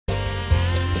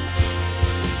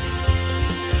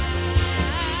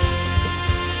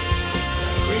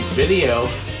video.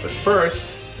 But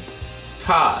first,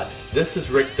 Todd, this is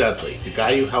Rick Dudley, the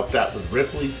guy who helped out with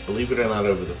Ripley's Believe It or Not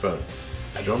over the phone.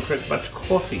 I don't drink much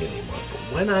coffee anymore, but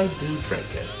when I do drink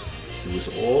it, it was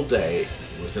all day.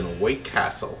 It was in a White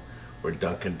Castle or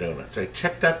Dunkin' Donuts. I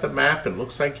checked out the map and it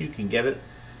looks like you can get it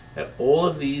at all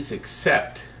of these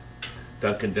except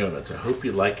Dunkin' Donuts. I hope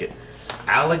you like it.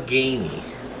 Allegheny,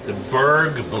 the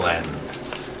Berg blend.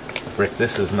 Rick,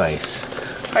 this is nice.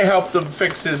 I helped him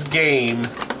fix his game.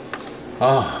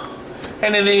 Oh,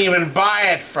 and he didn't even buy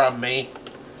it from me.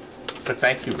 But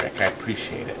thank you, Rick. I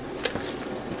appreciate it.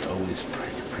 We always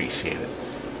appreciate it.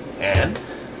 And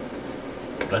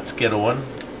let's get on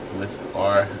with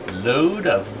our load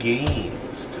of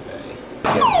games today.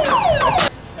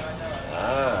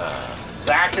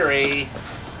 Zachary,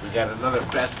 we got another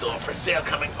best offer sale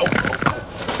coming. Oh.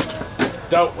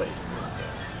 Don't wait.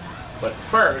 But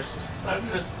first, I'm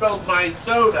gonna spill my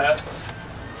soda.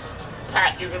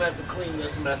 Pat, you're gonna have to clean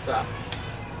this mess up.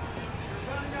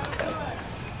 Okay.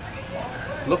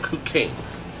 Look who came.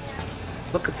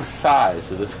 Look at the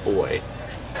size of this boy.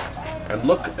 And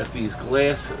look at these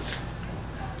glasses.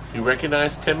 You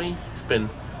recognize Timmy? It's been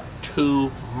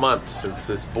 2 months since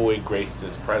this boy graced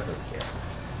his presence here.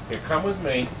 Here, come with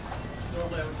me.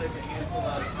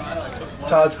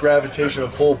 Todd's gravitational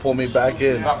pull pulled me back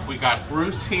in. We got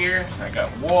Bruce here, I got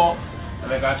Walt,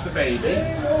 and I got the baby.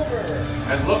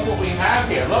 And look what we have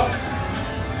here, look.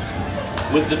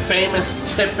 With the famous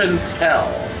tip and tell.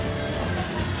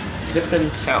 Tip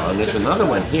and tell, and there's another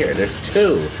one here, there's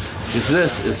 2. Because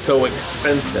this is so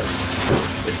expensive.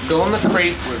 It's still in the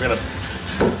crate, we're gonna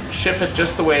ship it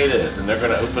just the way it is, and they're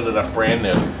gonna open it up brand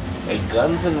new. And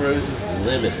Guns N' Roses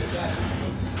Limited.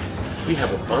 We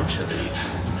have a bunch of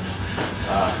these.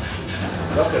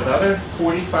 Look, another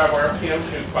 45 RPM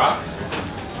jukebox.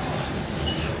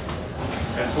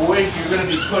 And boys, you're going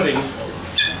to be putting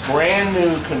brand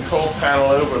new control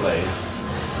panel overlays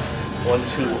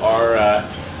onto our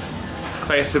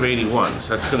class of 81s.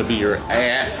 That's going to be your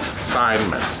ass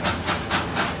assignment.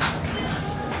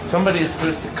 Somebody is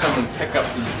supposed to come and pick up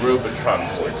these Robotron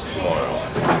boards tomorrow.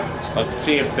 Let's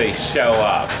see if they show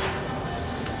up.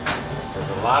 There's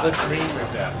a lot of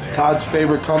dreamers out there. Todd's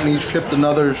favorite company shipped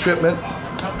another shipment.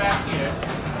 Come back here.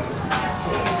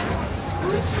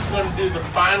 Bruce is going to do the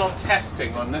final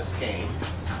testing on this game.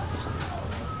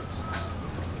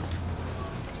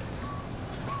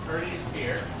 Curdy is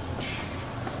here.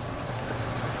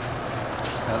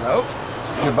 Hello.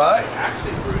 Goodbye.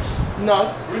 Actually, Bruce.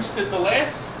 No. Bruce did the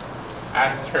last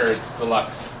Ass Turds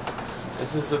Deluxe.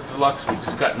 This is the deluxe. We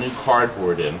just got new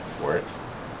cardboard in for it.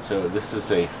 So this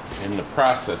is in the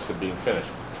process of being finished.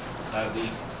 The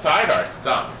side art's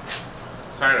done.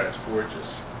 Side art's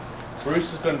gorgeous.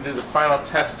 Bruce is going to do the final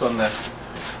test on this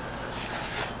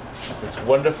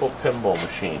wonderful pinball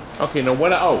machine. Okay, now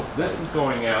what? Oh, this is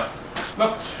going out.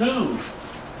 Look, two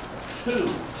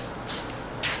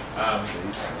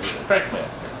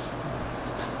Strikemasters.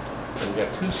 So we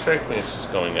got 2 Strikemasters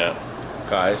going out,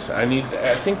 guys. I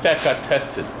think that got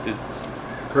tested.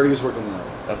 Curdy is working on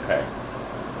that. Okay.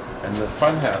 And the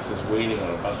funhouse is waiting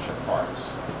on a bunch of parts.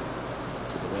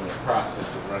 So we're in the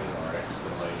process of running our extra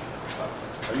lighting and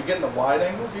stuff. Are you getting the wide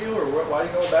angle view, or why are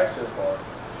you going back so far?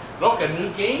 Look, a new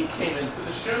game came into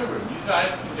the showroom. You guys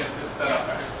can get this set up,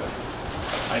 actually.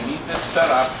 I need this set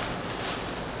up.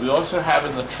 We also have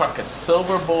in the truck a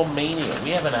SILVERBALL MANIA.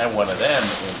 We haven't had one of them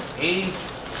in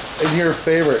ages. And your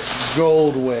favorite,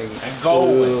 gold wing. And gold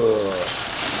wings.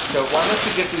 So why don't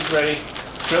you get these ready?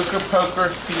 Joker Poker,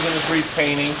 Steven is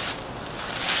repainting.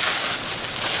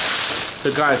 So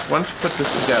guys, why don't you put this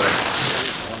together?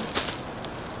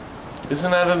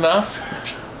 Isn't that enough?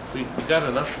 We got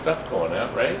enough stuff going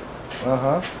out, right?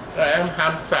 Uh-huh.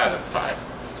 I'm satisfied.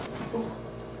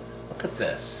 Look at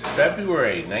this.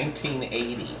 February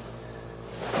 1980.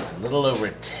 A little over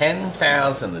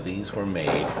 10,000 of these were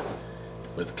made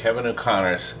with Kevin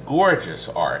O'Connor's gorgeous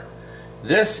art.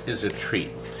 This is a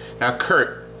treat. Now,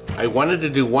 Curt, I wanted to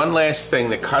do one last thing.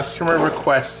 The customer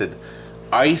requested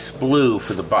ice blue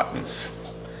for the buttons.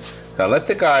 Now let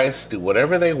the guys do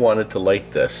whatever they wanted to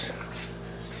light this.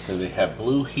 So they have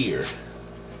blue here.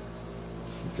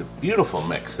 It's a beautiful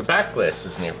mix. The back glass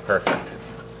is near perfect.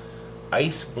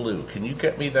 Ice blue. Can you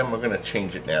get me them? We're going to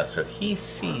change it now. So he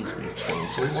sees we've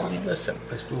changed it. So we listen.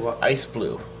 Ice blue what? Ice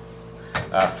blue.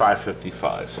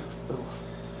 555s.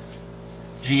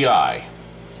 GI.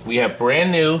 We have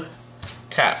brand new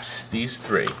caps. These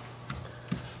 3.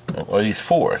 Or these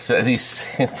 4. So these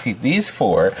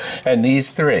 4 and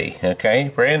these 3.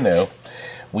 Okay? Brand new.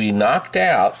 We knocked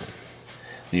out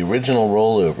the original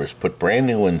rollovers, put brand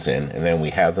new ones in, and then we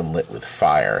have them lit with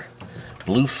fire.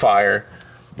 Blue fire,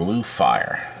 Blue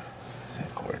fire. Isn't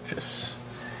that gorgeous?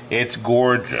 It's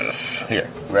gorgeous. Here,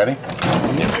 ready? Here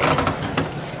we go.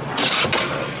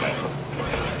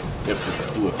 You have to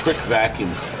do a quick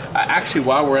vacuum. Actually,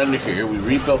 while we're under here, we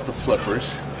rebuilt the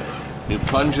flippers. New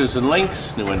plunges and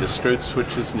links, new end of stroke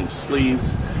switches, new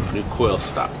sleeves, new coil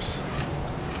stops.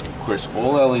 Of course,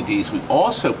 all LEDs. We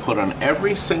also put on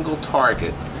every single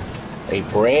target a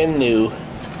brand new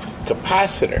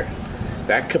capacitor.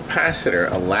 That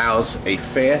capacitor allows a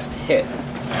fast hit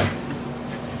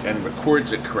and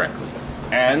records it correctly.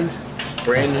 And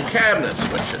brand new cabinet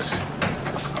switches.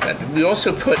 And we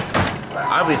also put,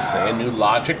 obviously, a new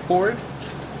logic board,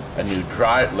 a new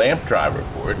lamp driver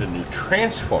board, a new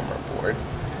transformer board,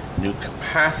 new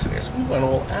capacitors. We went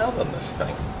all out on this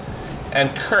thing.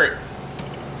 And Curt,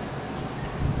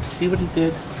 see what he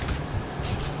did?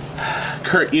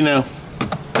 Curt, you know,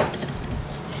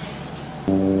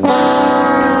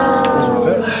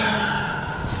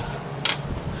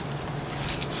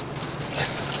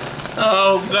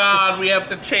 oh God, we have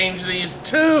to change these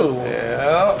too.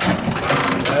 Yeah.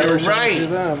 You're right.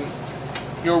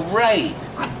 You're right.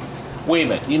 Wait a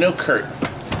minute. You know, Curt,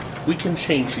 we can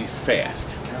change these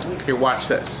fast. Here, watch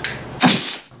this.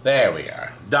 There we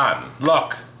are. Done.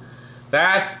 Look.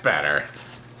 That's better.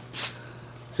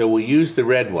 So we'll use the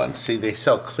red one. See, they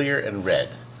sell clear and red.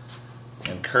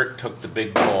 And Curt took the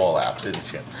big ball out,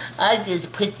 didn't you? I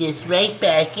just put this right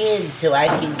back in so I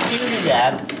can tune it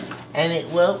up and it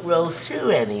won't roll through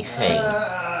anything. You're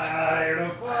no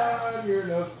fun, you're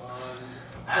no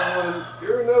fun,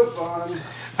 you're no fun.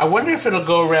 I wonder if it'll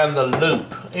go around the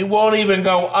loop. It won't even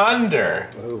go under.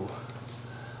 Oh.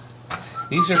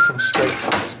 These are from Strikes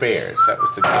and Spares. That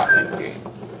was the Gottlieb game.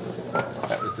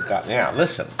 That was the Gottlieb. Now,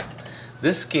 listen.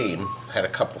 This game had a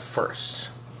couple firsts.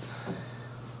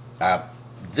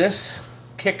 This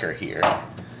kicker here,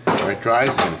 where it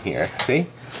drives in here, see?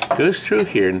 Goes through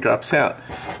here and drops out.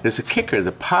 There's a kicker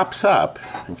that pops up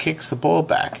and kicks the ball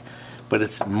back, but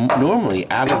it's normally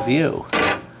out of view.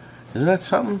 Isn't that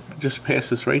something? It just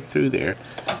passes right through there,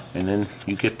 and then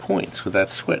you get points with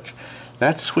that switch.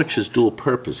 That switch is dual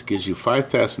purpose. It gives you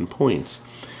 5,000 points,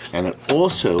 and it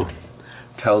also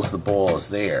tells the ball is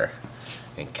there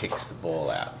and kicks the ball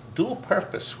out. Dual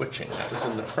purpose switching. That was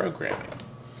in the programming.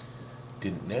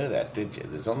 Didn't know that, did you?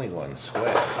 There's only one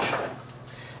switch.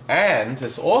 And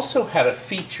this also had a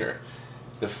feature.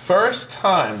 The first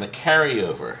time the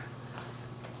carryover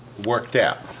worked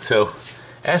out. So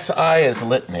SI is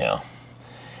lit now.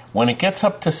 When it gets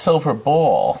up to silver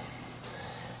ball,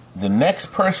 the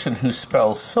next person who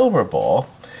spells silver ball,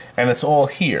 and it's all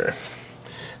here.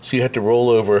 So you have to roll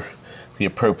over the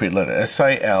appropriate letter.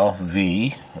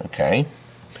 S-I-L-V, okay,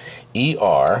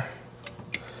 E-R-B-A-L-L.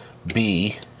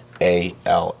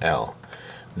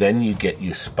 Then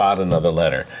you spot another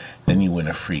letter. Then you win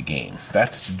a free game.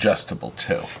 That's adjustable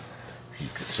too.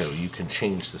 So you can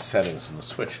change the settings in the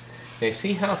switch. Now you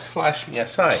see how it's flashing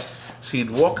SI? So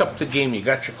you'd walk up the game, you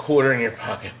got your quarter in your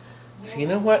pocket. So you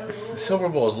know what? The silver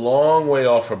ball is a long way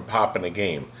off from popping a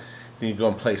game. Then you go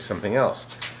and play something else.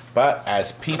 But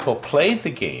as people played the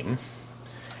game,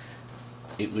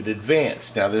 it would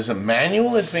advance. Now there's a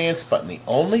manual advance button. The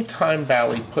only time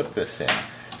Bally put this in,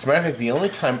 as a matter of fact, the only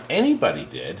time anybody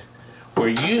did, where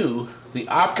you, the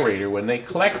operator, when they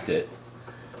collect it,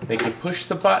 they could push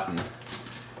the button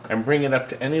and bring it up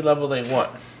to any level they want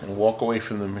and walk away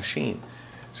from the machine.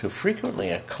 So frequently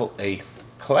a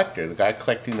collector, the guy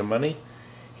collecting the money,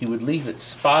 he would leave it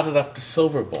spotted up to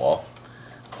silver ball,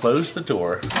 close the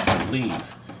door, and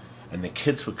leave. And the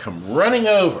kids would come running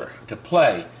over to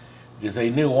play because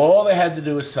they knew all they had to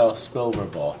do was sell silver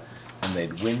ball and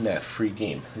they'd win that free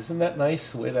game. Isn't that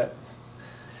nice, the way that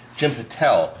Jim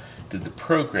Patel did the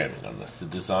programming on this, the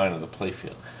design of the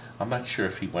playfield? I'm not sure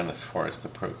if he went as far as the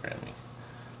programming.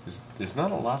 There's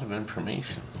not a lot of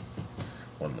information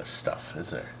on this stuff, is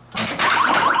there?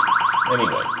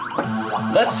 Anyway,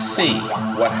 let's see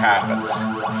what happens.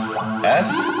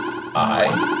 S-I-L-V-E-R.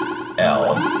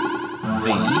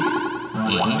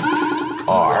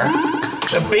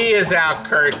 The B is out,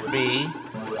 Curt. B-L-L-L.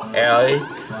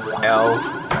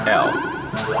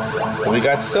 And we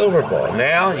got silver ball.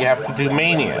 Now you have to do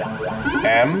Mania.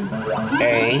 M-A-N-I-A.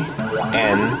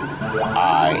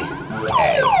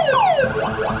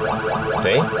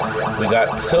 See? We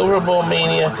got Silver Ball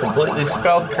Mania completely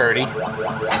spelled, Curdy.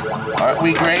 Aren't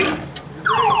we great?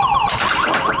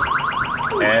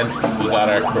 And we got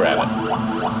our credit.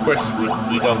 Of course,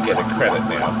 we don't get a credit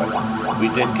now, but we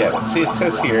did get it. See, it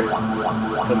says here,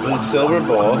 complete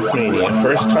SILVERBALL MANIA.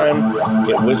 First time,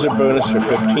 get Wizard bonus for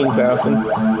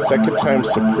 15,000. Second time,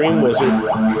 Supreme Wizard.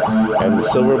 And the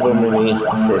SILVERBALL Mini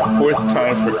for fourth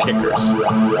time for kickers.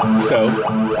 So,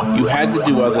 you had to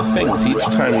do other things each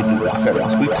time you did the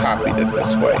settings. We copied it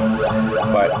this way.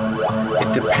 But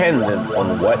it depended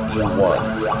on what you want.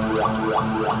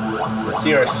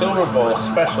 See, our SILVERBALL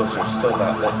specials are still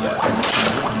not lit yet.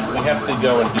 So we have to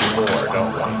go and do more,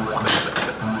 don't we?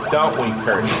 Don't we,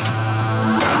 Curt?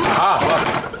 Ah, look.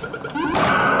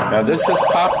 Now this has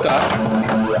popped up.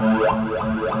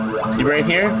 See right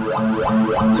here?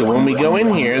 So when we go in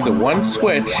here, the one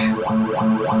switch,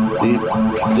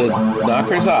 the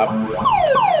knocker's up,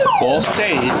 ball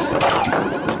stays,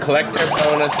 we collect our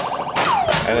bonus,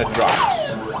 and it drops.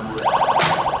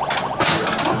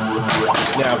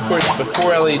 Now, of course,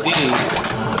 before LEDs,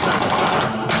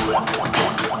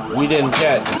 we didn't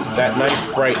get that nice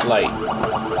bright light.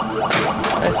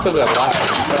 I still got lots of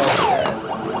spells here.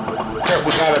 Curt,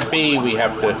 we got a B we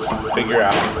have to figure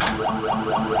out.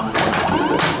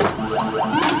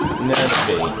 No, the B.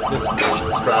 This B.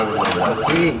 Stronger than that.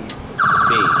 B.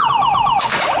 B.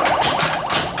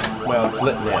 Well, it's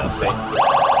lit now, see?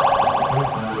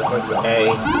 A,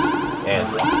 N.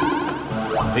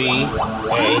 V,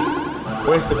 A.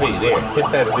 Where's the V? There, hit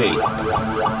that V.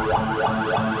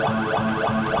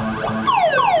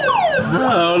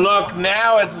 Oh, look,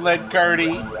 now it's lit,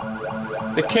 Curdy.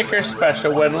 The kicker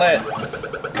special when lit.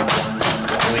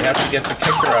 We have to get the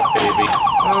kicker up, baby.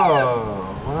 Oh,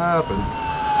 what happened?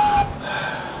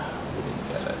 We didn't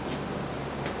get it.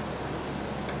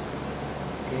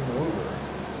 Game over.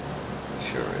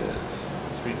 Sure is.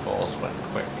 3 balls went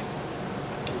quick.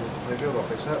 Maybe I'll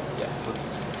fix that. Yes,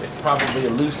 it's probably a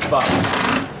loose button.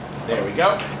 There we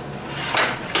go.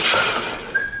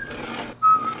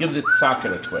 Give the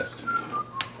socket a twist.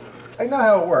 I know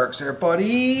how it works there,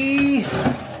 buddy.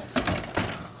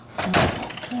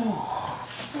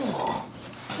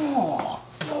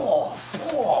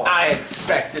 I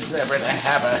expected never to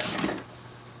have it.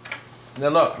 Now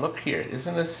look here.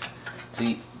 Isn't this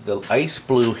the ice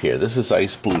blue here? This is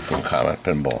ice blue from Comet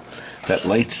Pinball that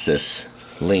lights this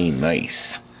lane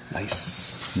nice.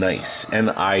 Nice. Nice.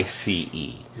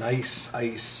 N-I-C-E. Nice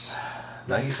ice.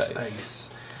 Nice ice.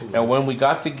 Now when we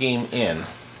got the game in,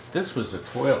 this was a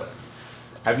toilet.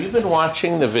 Have you been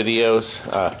watching the videos?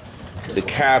 The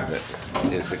cabinet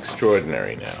is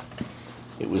extraordinary now.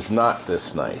 It was not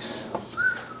this nice.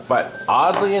 But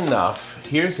oddly enough,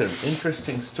 here's an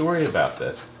interesting story about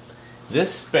this.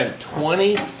 This spent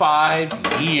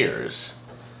 25 years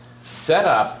set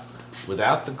up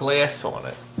without the glass on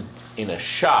it in a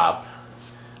shop,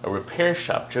 a repair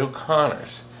shop, Joe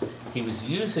Connor's. He was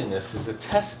using this as a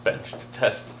test bench to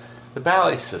test the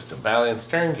Bally system, Bally and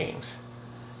Stern games.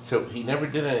 So he never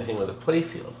did anything with a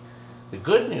playfield. The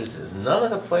good news is none of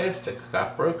the plastics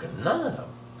got broken, none of them.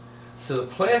 So the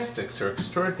plastics are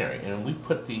extraordinary, and we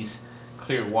put these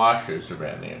clear washers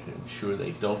around there to ensure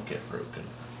they don't get broken.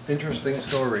 Interesting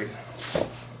story.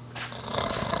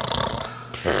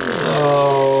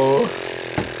 Oh.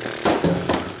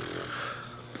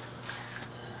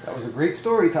 That was a great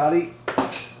story, Toddy.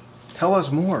 Tell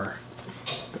us more.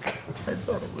 I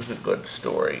thought it was a good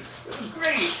story. It was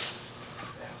great.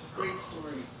 That was a great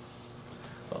story.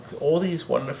 Look, all these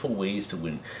wonderful ways to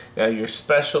win. Now your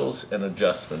specials and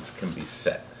adjustments can be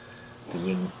set to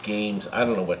win games. I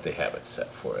don't know what they have it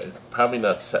set for. It's probably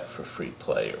not set for free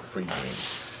play or free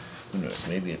games. Who knows?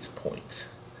 Maybe it's points.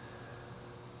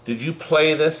 Did you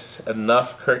play this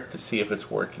enough, Curt, to see if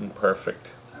it's working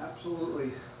perfect?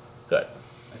 Absolutely. Good.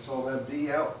 I saw that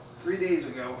B out 3 days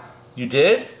ago. You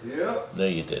did? Yeah. No,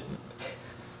 you didn't.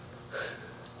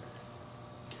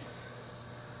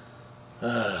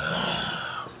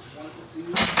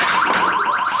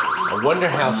 I wonder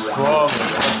how strong the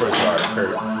peppers are,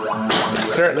 Curt.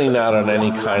 It's certainly not on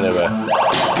any kind of a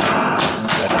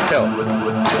tilt.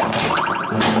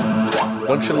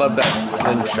 Don't you love that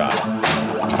slingshot?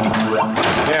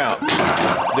 Now,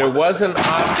 there was an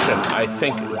option, I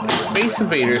think. Space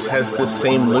Invaders has the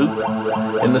same loop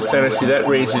in the center. See, that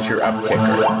raises your up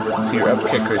kicker. See, your up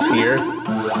kicker's here.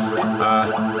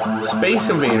 Space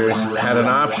Invaders had an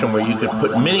option where you could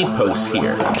put mini posts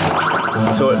here.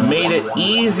 So it made it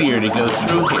easier to go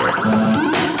through here.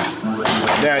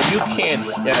 Now, you can't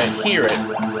hear it,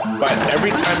 but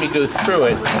every time you go through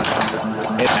it,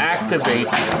 it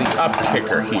activates the up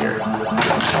kicker here.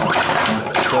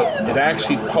 So it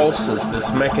actually pulses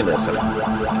this mechanism.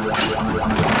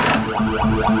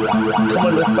 Come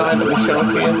on this side, let me show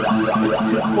it to you. It's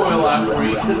two-coil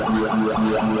operation.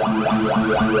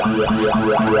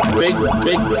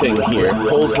 Big thing here.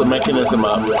 Pulls the mechanism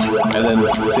up, and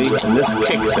then, see, and this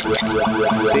kicks it.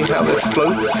 See how this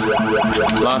floats?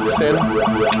 Locks in.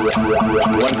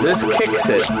 Once this kicks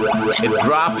it, it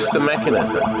drops the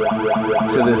mechanism.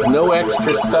 So there's no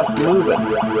extra stuff moving.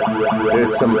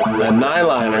 There's some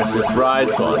nyliners this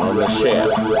rides on the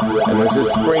shaft. And there's a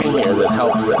spring here that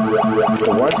helps it.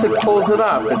 So once it pulls it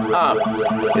up, it's up.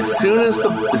 As soon as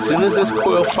this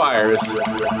coil fires,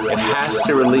 it has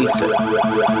to release it.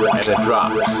 And it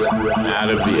drops out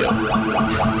of view.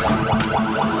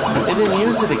 They didn't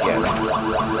use it again.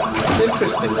 It's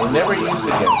interesting, they never used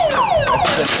it again. I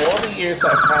think in all the years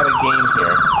I've had a game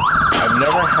here, I've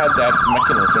never had that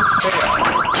mechanism fail.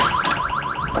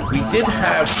 We did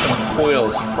have some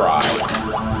coils fry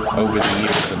over the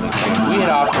years in this game. We had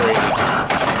operated, I'm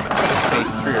going to say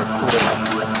 3 or 4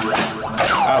 months.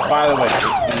 By the way,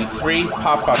 the 3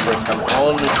 pop-uppers have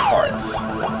all new parts.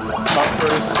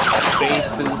 Bumpers,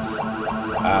 bases,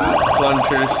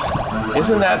 plungers.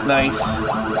 Isn't that nice?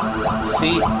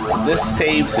 See, this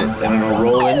saves it, and it'll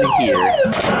roll into here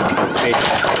and save it.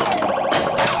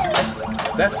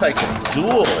 That's like a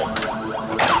dual.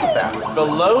 Look at that.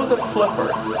 Below the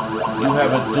flipper, you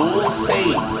have a dual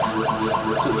save.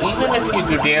 So even if you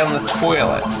go down the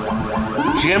toilet,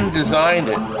 Jim designed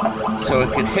it so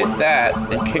it could hit that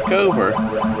and kick over.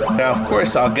 Now, of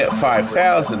course, I'll get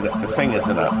 5,000 if the thing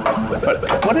isn't up.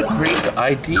 But what a great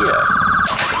idea.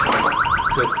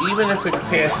 So even if it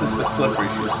passes the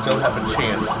flippers, you still have a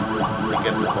chance to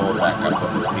get the ball back up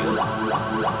on the field.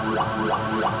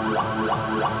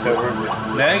 So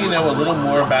now you know a little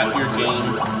more about your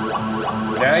game.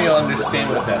 Now you'll understand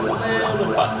what that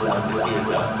little button under here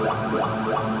does.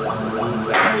 Moves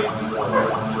that way before.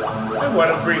 I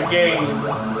want a free game.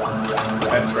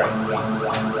 That's right.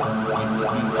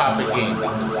 You pop a game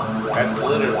because that's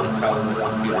literally telling the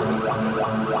computer what to do.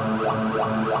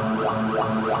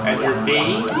 And your B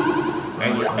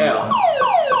and your L.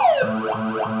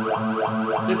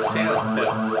 Good sound too.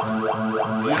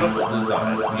 Beautiful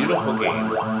design, beautiful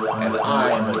game, and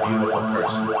I am a beautiful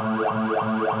person.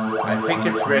 I think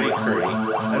it's ready, Curdy.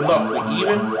 And look, we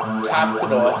even topped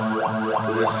it off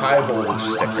with this high voltage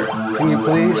sticker. Can you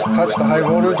please touch the high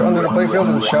voltage under the playfield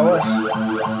and show us?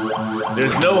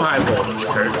 There's no high voltage,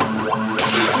 Kurt.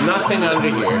 There's nothing under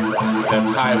here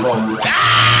that's high voltage.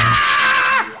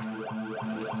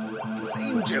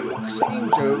 Same joke, same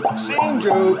joke, same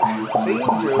joke, same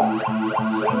joke,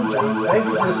 same joke. Thank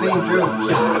you for the same jokes.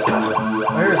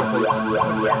 Here's a place.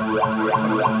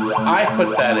 I put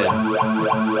that in.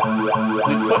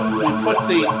 We put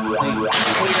the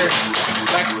clear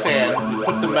Lexan, we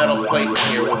put the metal plate in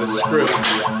here with a screw,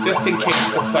 just in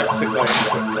case the plexiglass.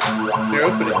 They're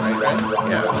opening, right?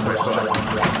 Yeah, that's what I thought.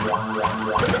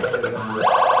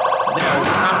 Now we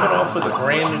top it off with a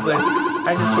brand new glass.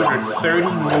 I just ordered 30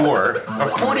 more, or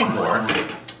 40 more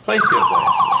playfield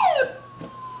glasses.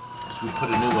 So we put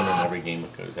a new one on every game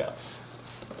that goes out.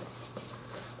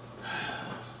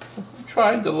 I'm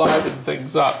trying to liven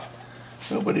things up.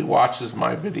 Nobody watches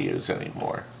my videos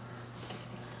anymore.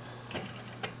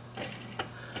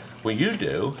 Well, you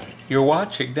do. You're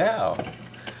watching now.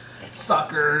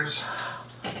 Suckers.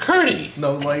 Curdy!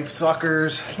 No life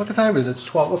suckers. Look at time it is. It's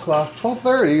 12 o'clock.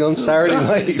 12:30 on Saturday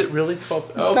night. Is it really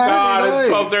 12? Oh, Saturday God, night. it's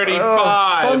 12:35.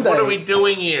 Oh, what are we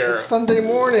doing here? It's Sunday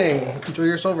morning. Enjoy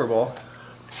your silver ball.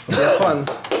 It'll be fun.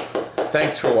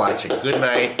 Thanks for watching. Good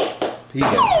night.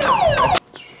 Peace.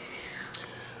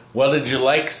 Well, did you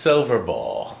like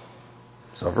Silverball?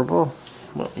 Silver ball?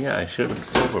 Well, yeah, I showed him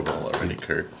Silverball already,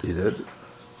 Kurt. You did?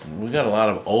 We got a lot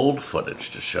of old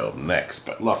footage to show him next,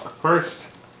 but look, first,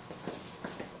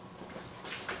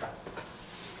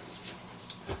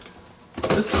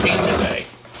 this came today,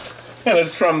 and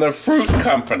it's from the fruit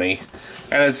company,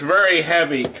 and it's very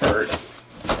heavy, Kurt.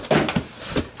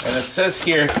 And it says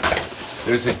here,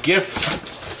 there's a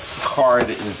gift card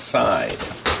inside.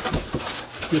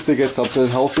 If they get something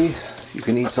healthy, you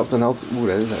can eat something healthy. Ooh,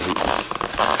 that is heavy.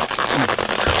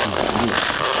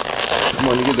 Come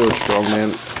on, you can do it, strong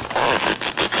man.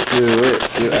 Do it.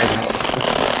 Do it.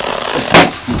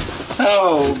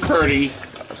 Oh, Curdy.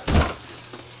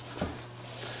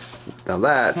 Now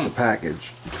that's a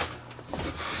package.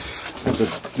 That's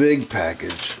a big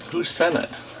package. Who sent it?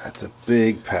 That's a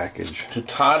big package. To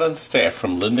Todd and staff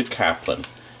from Linda Kaplan.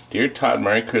 Dear Todd,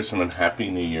 Merry Christmas and Happy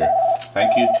New Year.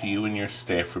 Thank you to you and your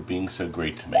staff for being so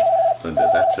great to me. Linda,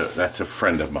 that's a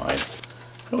friend of mine.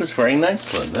 It was very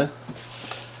nice, Linda.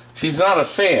 She's not a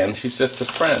fan, she's just a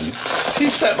friend. She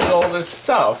sent me all this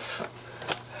stuff.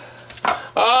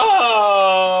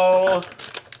 Oh!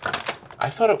 I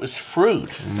thought it was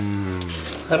fruit.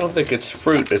 I don't think it's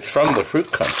fruit. It's from the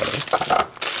fruit company.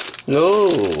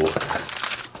 Oh.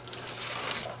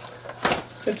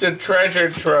 It's a treasure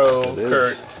trove,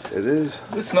 Kurt. It is.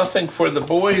 It's nothing for the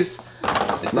boys.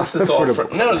 This is all for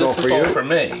no. This is all for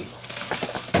me.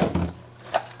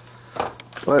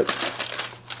 What?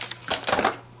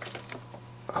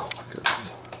 Oh my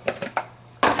goodness.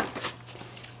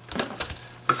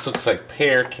 This looks like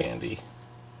pear candy.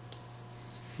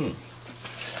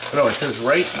 No, it says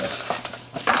rightness.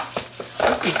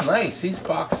 This is nice. These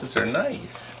boxes are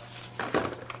nice.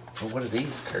 Well, what are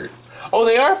these, Kurt? Oh,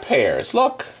 they are pears.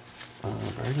 Look. Oh,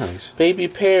 very nice. Baby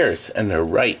pears, and they're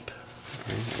ripe.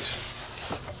 Very nice.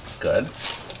 Good.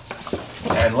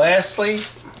 And lastly,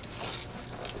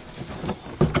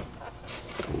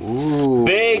 ooh,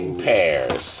 big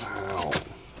pears. Wow.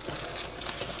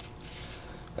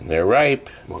 And they're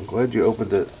ripe. Well, I'm glad you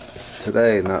opened it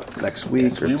today, not next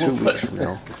week or 2 weeks from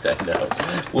now. I know.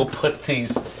 We'll put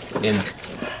these in.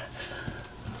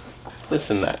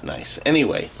 Isn't that nice?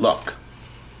 Anyway, look.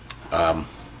 I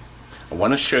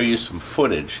want to show you some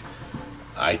footage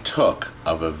I took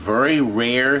of a very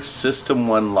rare System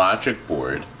 1 logic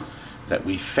board that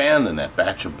we found in that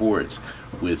batch of boards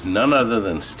with none other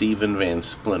than Stephen Van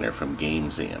Splinter from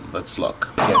Gameseum. Let's look.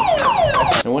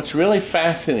 And what's really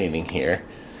fascinating here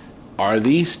are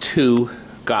these two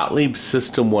Gottlieb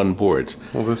System 1 boards.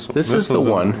 Well, this is the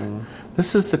one.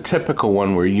 This is the typical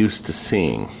one we're used to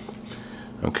seeing.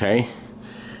 Okay?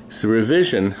 It's the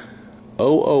revision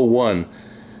 001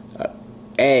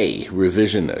 A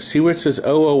revision. See where it says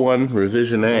 001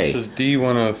 revision A? This is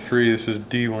D103, this is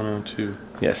D102.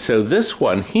 Yeah, so this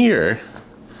one here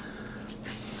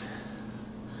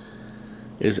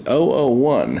is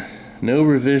 001, no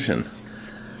revision.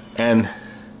 And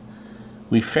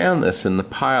we found this in the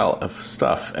pile of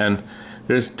stuff, and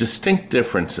there's distinct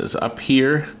differences. Up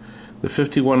here, the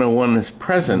 5101 is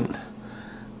present.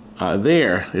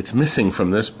 There, it's missing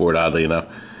from this board, oddly enough.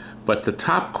 But the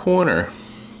top corner,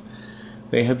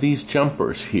 they have these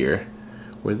jumpers here,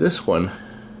 where this one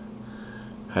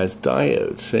has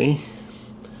diodes, see?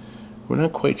 We're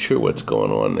not quite sure what's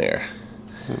going on there.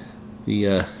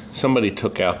 Somebody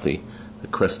took out the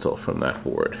crystal from that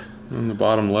board. And the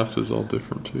bottom left is all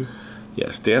different too.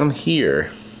 Yes, down here,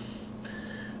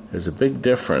 there's a big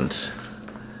difference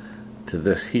to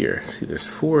this here. See, there's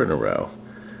 4 in a row.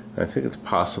 I think it's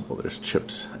possible there's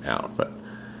chips out, but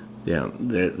down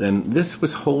there, then this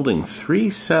was holding 3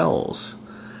 cells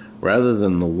rather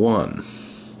than the 1.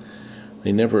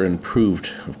 They never improved,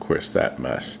 of course, that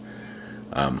mess.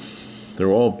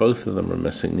 Both of them are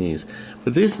missing these.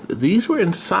 But these were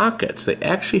in sockets. They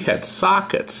actually had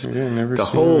sockets to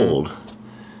hold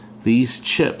these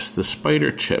chips, the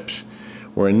spider chips,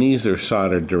 wherein these are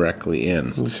soldered directly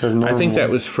in. I think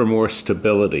that was for more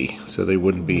stability, so they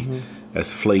wouldn't be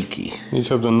as flaky. These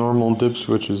have the normal dip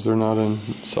switches. They're not in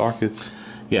sockets.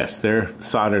 Yes, they're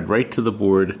soldered right to the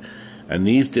board, and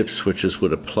these dip switches would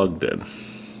have plugged in.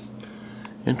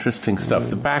 Interesting stuff.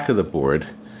 The back of the board,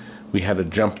 we had a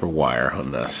jumper wire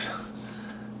on this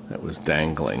that was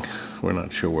dangling. We're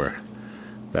not sure where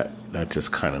that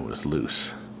just kind of was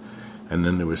loose. And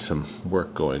then there was some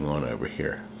work going on over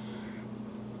here.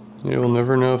 You'll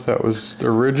never know if that was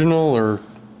original or,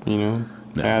 No,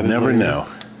 added never later.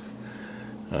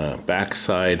 know.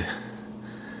 Backside,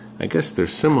 I guess they're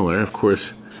similar. Of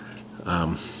course,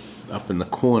 up in the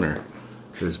corner,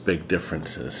 there's big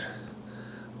differences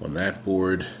on that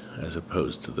board as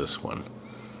opposed to this one.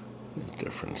 There's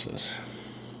differences.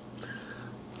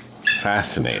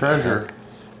 Fascinating. Treasure.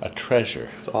 A treasure.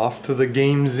 It's off to the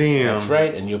Gameseum. That's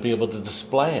right, and you'll be able to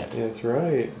display it. That's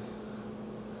right.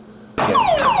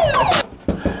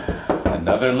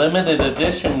 Another limited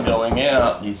edition going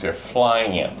out. These are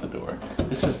flying out the door.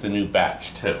 This is the new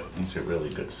batch, too. These are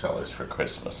really good sellers for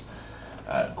Christmas.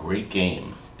 Great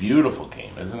game. Beautiful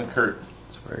game, isn't it, Kurt?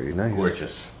 It's very nice.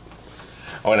 Gorgeous.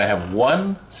 Oh, and I have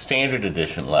one standard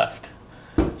edition left.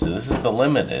 So this is the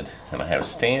limited, and I have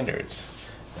standards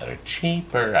that are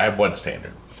cheaper. I have one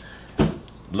standard.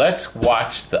 Let's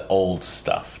watch the old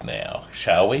stuff now,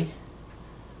 shall we?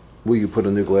 Will you put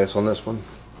a new glass on this one?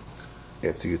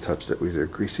 After you touched it with your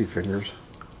greasy fingers?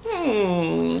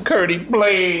 Curdy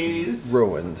Blaze.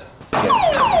 Ruined.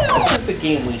 Yeah. This is a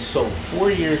game we sold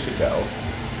 4 years ago.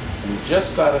 We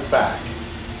just got it back.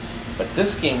 But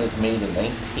this game was made in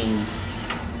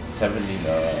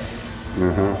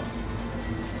 1979.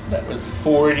 That was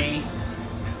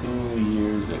 42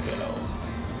 years ago.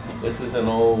 This is an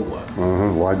old one.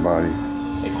 Wide body.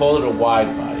 They call it a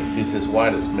wide body. See, it's as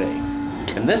wide as me.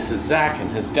 And this is Zach and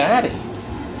his daddy.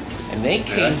 And they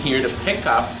came here to pick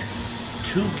up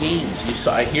 2 games. You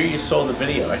saw. I hear you saw the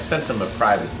video. I sent them a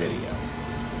private video.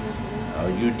 Oh,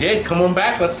 you did? Come on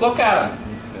back. Let's look at them.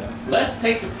 Let's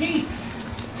take a peek.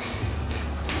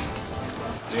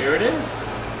 There it is.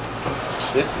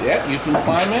 This, yep, you can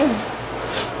climb in.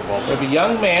 There's a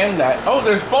young man that, oh,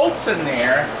 there's bolts in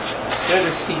there. They're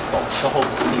the seat bolts to hold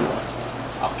the Scylla.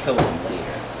 I'll kill them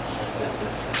later.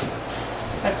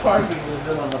 That's hard to use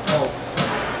it on the bolts.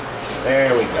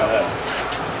 There we go.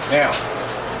 Now,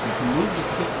 you can move the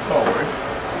seat forward.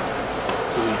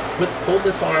 So we pull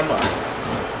this arm up.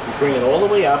 You bring it all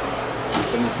the way up,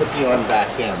 and you put the arm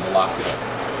back in to lock it in.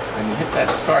 And you hit that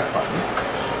start button.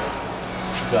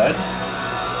 Good.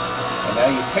 And now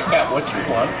you pick out what you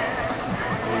want.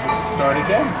 And you hit the start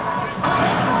again.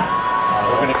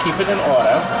 We're going to keep it in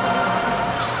auto.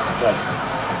 Good.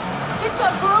 Get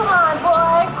your broom on,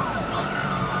 boy.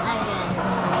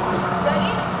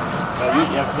 Now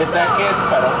you have to hit that gas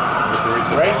pedal.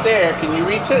 Right there. Can you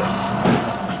reach it?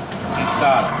 He's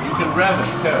got it. You can rev it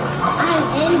too. I'm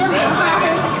in the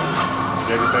water.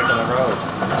 Get back on the road.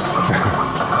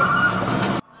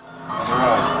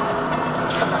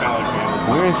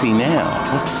 Where is he now?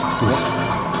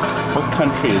 What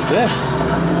country is this?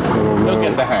 He'll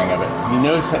get the hang of it. He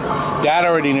knows. Dad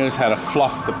already knows how to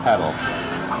fluff the pedal.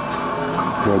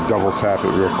 We'll double tap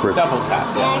it real quick. Double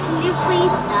tap. Dad, can you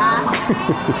please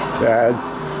stop? Dad.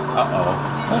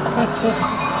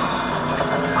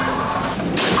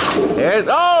 There's,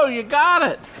 oh, you got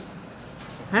it.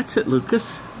 That's it,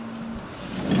 Lucas.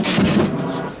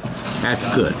 That's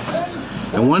good.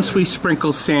 And once we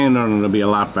sprinkle sand on it, it'll be a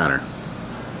lot better.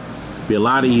 Be a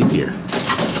lot easier.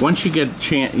 Once you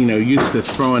get used to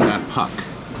throwing that puck.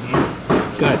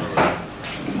 Good.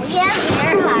 We have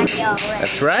air hockey already.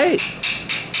 That's right.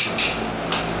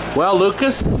 Well,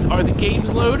 Lucas, are the games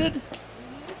loaded?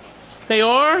 They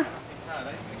are?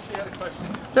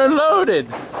 They're loaded.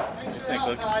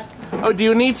 Oh, do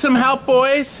you need some help,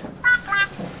 boys?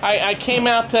 I came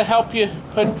out to help you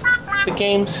put the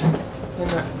games in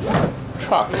the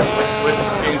truck. Which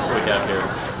games do we have here?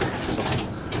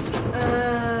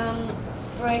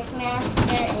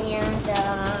 Strikemaster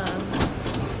and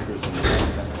Cruisin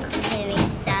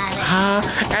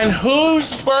Exotica. And whose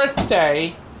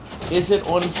birthday is it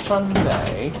on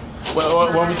Sunday?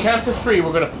 Well, when we count to 3,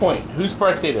 we're going to point. Whose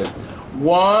birthday it is?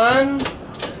 1,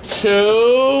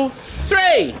 2,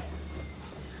 3.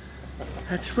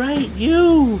 That's right,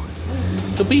 you.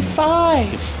 You'll be 5.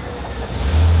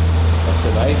 That's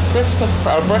a nice Christmas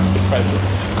birthday present.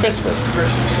 Christmas.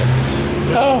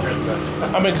 Oh,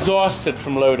 I'm exhausted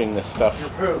from loading this stuff.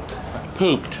 You're pooped.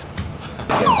 Pooped.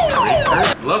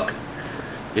 Look,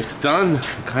 it's done.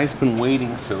 The guy's been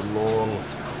waiting so long.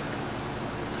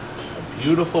 A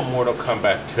beautiful Mortal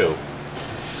Kombat II.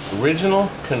 Original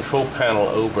control panel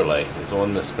overlay is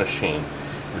on this machine.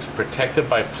 It was protected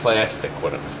by plastic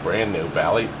when it was brand new.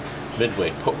 Bally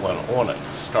Midway put one on it to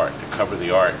start to cover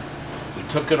the art. We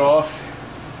took it off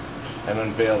and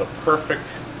unveiled a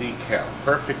perfect decal.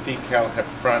 Perfect decal up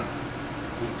front.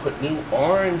 We put new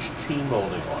orange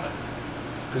T-molding on it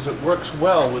because it works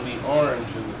well with the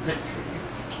orange in the picture here.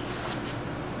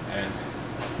 And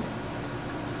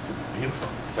it's beautiful.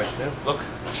 It's like, look,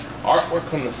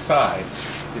 artwork on the side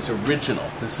is original.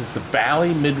 This is the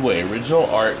Bally Midway original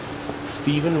art.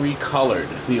 Stephen recolored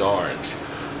the orange.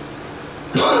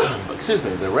 Excuse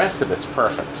me, the rest of it's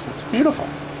perfect. It's beautiful.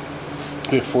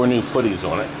 We have 4 new footies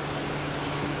on it.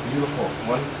 It's beautiful,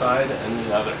 one side and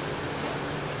the other.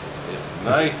 It's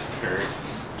nice, Curt.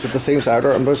 Is it the same side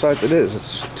art on both sides? It is.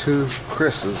 It's 2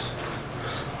 Chris's.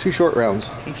 2 short rounds.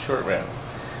 2 short rounds.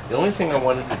 The only thing I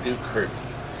wanted to do, Curt,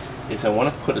 is I want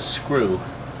to put a screw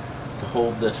to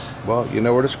hold this. Well, you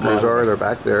know where the screws are. They're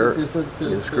back there.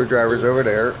 The screwdriver's over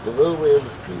there. The little way of the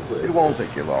screw. It won't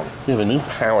take you long. We have a new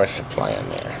power supply in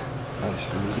there. Nice.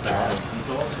 Good job. He's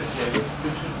also getting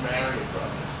Super Mario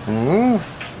Brothers.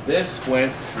 Mm-hmm. This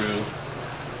went through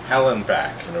hell and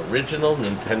back. An original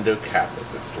Nintendo cabinet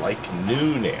that's like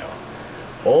new now.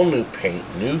 All new paint,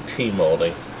 new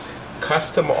T-molding,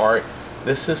 custom art.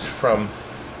 This is from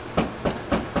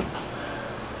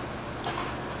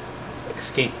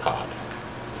Escape Pod.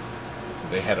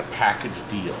 They had a package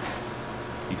deal.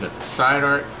 You got the side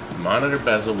art, monitor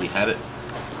bezel. We had it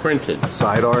printed.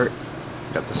 Side art.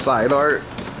 Got the side art.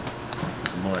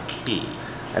 Marquee.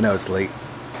 I know it's late.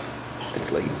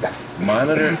 It's late.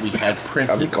 Monitor we had I'll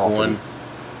printed be coughing.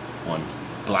 on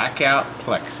blackout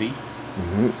plexi,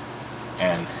 Mm-hmm.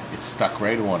 and it's stuck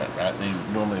right on it. Right? They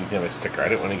normally give a sticker. I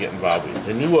didn't want to get involved with it.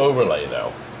 The new overlay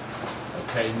though.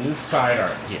 Okay, new side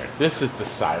art here. This is the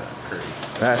side art, Curt.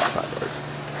 That's side art.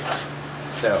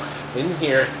 So in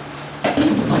here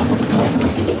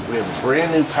We have a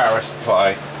brand new power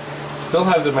supply. Still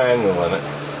have the manual in it.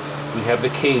 We have the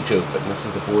cage open. This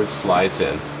is the board slides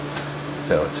in.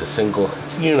 So it's a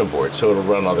uniboard, so it'll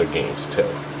run other games too.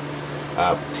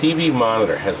 TV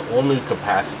monitor has all new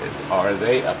capacitors. Are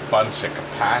they a bunch of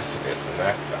capacitors in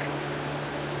that thing?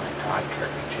 My God, Curt,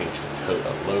 you changed a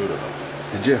load of them.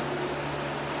 Did you?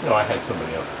 No, I had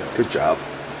somebody else do it. Good job.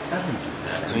 I don't do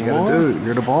that That's what you anymore. gotta do.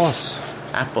 You're the boss.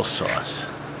 Applesauce.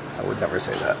 I would never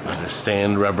say that.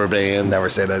 Understand, rubber band. Never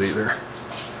say that either.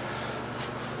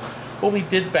 What we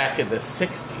did back in the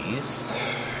 60s.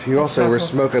 You also were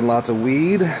smoking lots of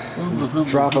weed,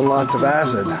 dropping lots of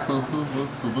acid.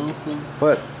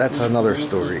 But that's another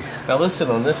story. Now listen,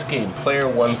 on this game, player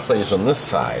 1 plays on this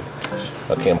side.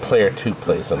 Okay, and player 2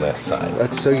 plays on that side.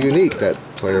 That's so unique that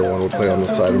player 1 would play on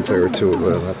this side and player 2 would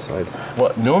play on that side.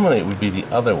 Well, normally it would be the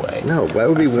other way. No, that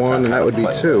would be 1 and that would be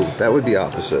 2. That would be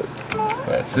opposite.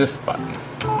 That's this button.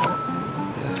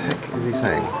 What the heck is he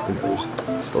saying? Who knows?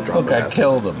 He's still dropping Look, I acid.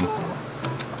 killed him.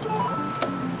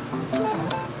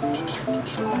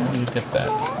 How do you get that?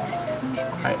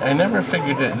 I never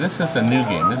figured it. This is a new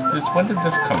game. When did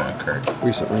this come out, Curt?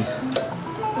 Recently.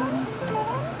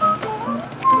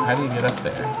 How do you get up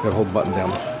there? You gotta hold the button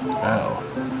down. Oh.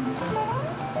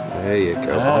 There you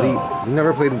go, Oh. buddy. You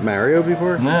never played Mario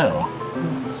before? No.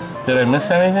 Did I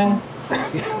miss anything?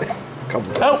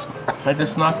 Couple Oh! times. I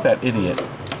just knocked that idiot.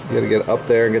 You gotta get up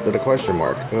there and get to the question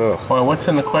mark. Ugh. Well, what's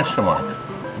in the question mark?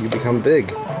 You become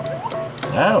big.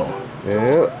 Oh.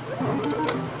 Yeah.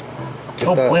 Get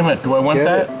Oh, that. wait a minute. Do I want Get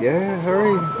that? it. Yeah,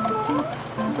 hurry.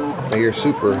 Now you're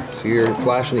super. So you're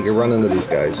flashing, you can run into these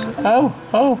guys. Oh,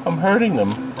 I'm hurting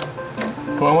them.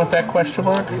 Do I want that question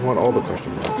mark? You want all the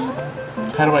question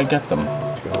marks. How do I get them?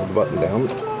 You hold the button down.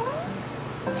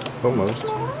 Almost.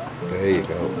 There you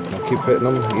go. Now keep hitting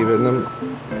them, keep hitting them.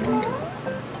 There you go.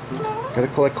 Gotta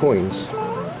collect coins.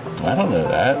 I don't know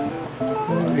that.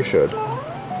 You should.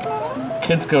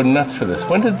 Kids go nuts for this.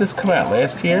 When did this come out?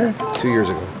 Last year? 2 years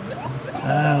ago.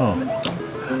 Oh.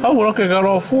 Oh, well, look, I got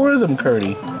all 4 of them,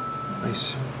 Curdy.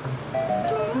 Nice.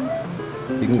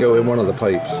 You can go in one of the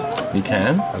pipes. You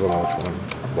can? I don't know which one.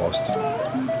 Lost.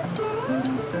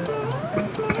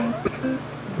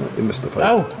 You missed the pipe.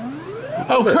 Oh.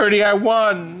 Oh, Curdy, I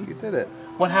won. You did it.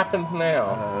 What happens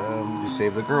now? You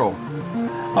saved the girl.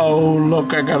 Oh,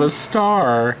 look, I got a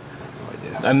star. No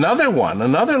idea. Another one,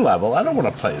 another level. I don't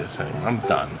want to play this anymore. I'm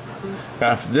done.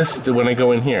 Now, if this, when I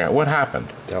go in here, what happened?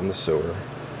 Down the sewer.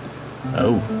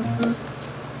 Oh.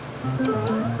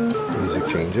 Music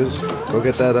changes. Go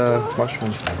get that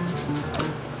mushroom.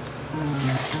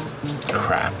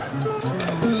 Crap.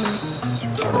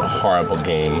 What a horrible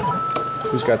game.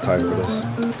 Who's got time for this?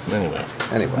 Anyway.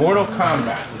 Mortal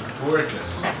Kombat is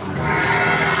gorgeous.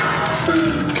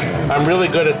 I'm really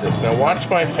good at this. Now watch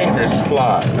my fingers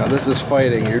fly. Now this is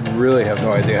fighting. You really have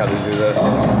no idea how to do this.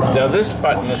 Now this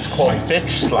button is called bitch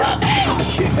slap.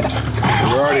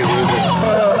 You're already losing.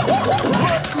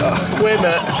 Wait a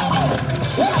minute.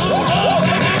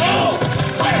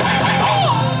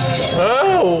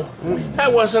 Oh,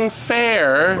 that wasn't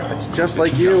fair. It's just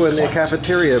like you in the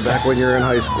cafeteria back when you were in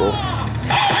high school.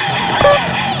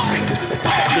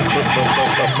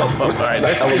 All right,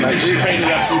 let's get this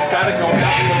straightened up. He's got to go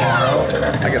out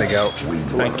tomorrow. I gotta go.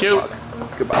 Thank you.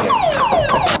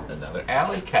 Goodbye. Another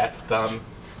alley cat's done.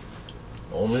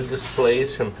 All new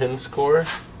displays from Pinscore.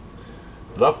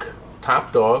 Look,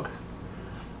 Top Dog.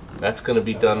 That's going to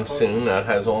be done soon. That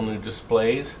has all new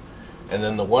displays. And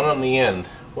then the one on the end.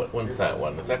 What one's that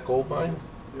one? Is that Goldmine?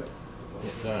 Yeah.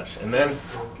 Gosh. And then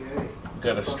we've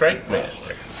got a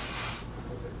Strikemaster.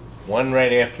 One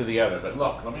right after the other. But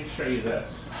look, let me show you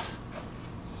this.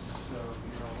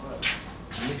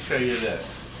 Let me show you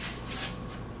this.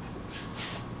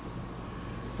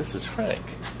 This is Frank.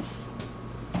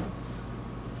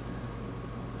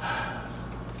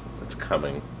 It's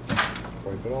coming.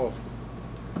 Wipe it off.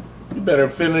 You better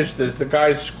finish this. The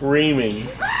guy's screaming.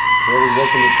 Whoever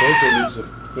working the poker needs to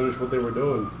finish what they were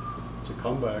doing. It's a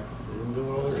comeback. They didn't do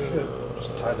all their shit.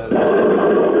 Just tie that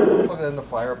in. Plug it in the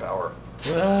firepower.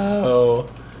 Oh.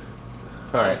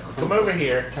 Alright, come over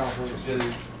here.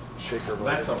 California's shaker. Well,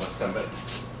 that's almost done, but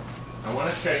I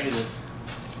want to show you this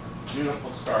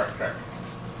beautiful Star Trek.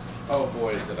 Oh boy,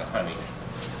 is it a honey.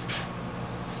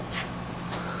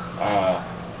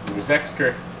 There was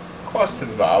extra cost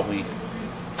involved. We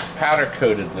powder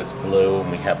coated this blue, and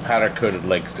we have powder coated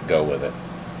legs to go with it.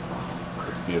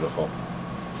 It's beautiful.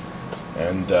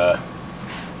 And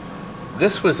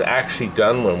this was actually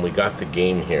done when we got the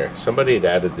game here. Somebody had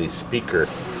added these speaker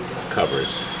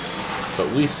covers, but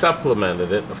we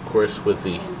supplemented it, of course, with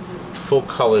the full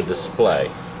color display.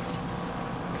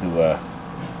 to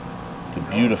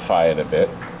beautify it a bit.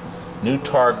 New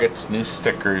targets, new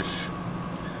stickers.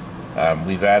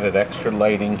 We've added extra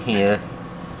lighting here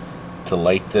to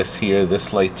light this here.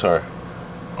 This lights are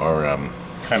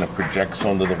kind of projects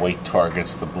onto the white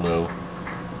targets, the blue.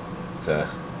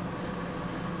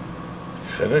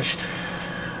 It's finished.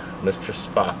 Mr.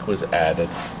 Spock was added.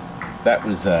 That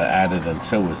was added, and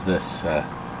so was this.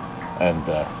 And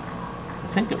I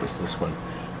think it was this one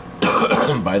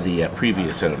by the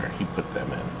previous owner. He put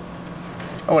them in.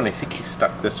 Oh, and I think he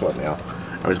stuck this one now.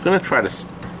 I was going to try to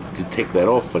take that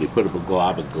off, but he put a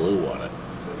glob of glue on it.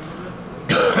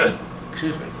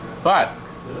 Excuse me. But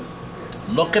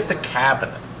look at the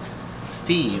cabinet.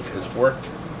 Steve has worked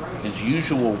his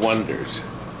usual wonders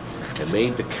and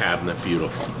made the cabinet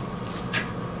beautiful.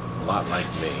 A lot like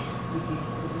me.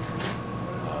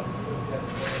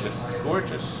 Just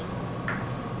gorgeous.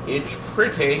 It's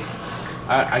pretty.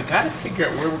 I gotta figure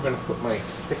out where we're gonna put my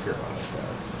sticker on it now.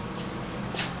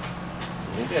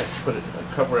 Maybe I put it,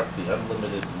 cover up the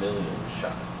unlimited million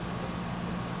shot.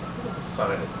 What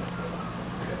decided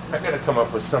I gotta come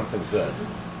up with something good.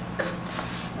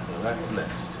 So that's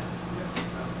next.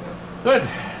 Good.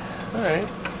 Alright.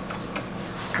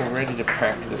 We're ready to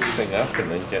pack this thing up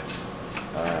and then get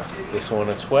this on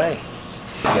its way.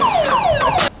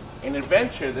 An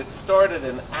adventure that started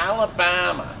in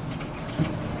Alabama.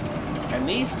 And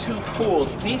these two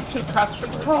fools, these two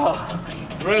customers,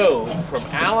 drove from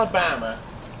Alabama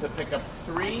to pick up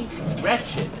 3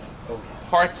 wretched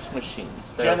parts machines,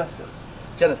 Genesis.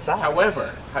 Genesis.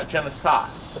 However,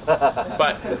 Genesis.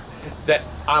 But that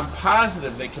I'm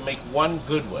positive they can make one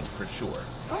good one for sure.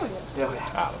 Oh yeah.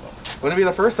 Out of them. Wouldn't be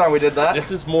the first time we did that. This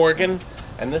is Morgan,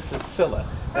 and this is Scylla.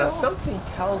 Now, something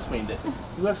tells me that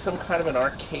you have some kind of an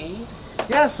arcade.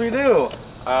 Yes, we do.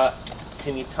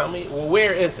 Can you tell me? Well,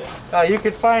 where is it? You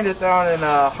could find it down in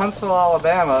Huntsville,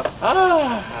 Alabama.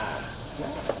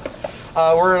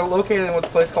 We're located in what's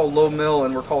a place called Low Mill,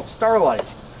 and we're called Starlight.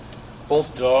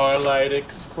 Starlight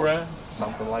Express.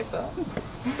 Something like that.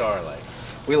 Starlight.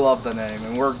 We love the name,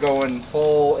 and we're going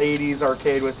full 80s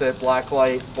arcade with it, black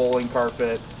light, bowling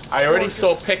carpet. I already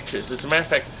saw pictures. As a matter of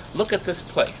fact, look at this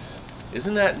place.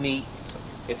 Isn't that neat?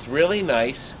 It's really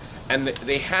nice. And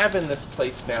they have in this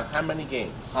place now, how many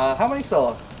games? How many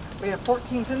Scylla? We have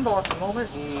 14 pinball at the moment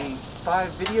and 5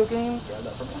 video games.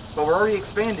 But we're already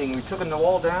expanding. We took the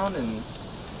wall down and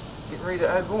getting ready to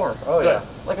add more. Oh yeah.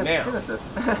 Like a Genesis.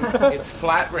 It's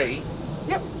flat rate.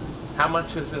 Yep. How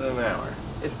much is it an hour?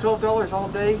 It's $12 all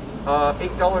day,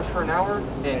 $8 for an hour,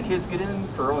 and kids get in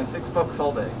for only $6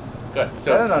 all day. Good.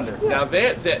 So 10 and under. Now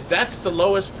that's the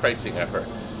lowest pricing I've heard.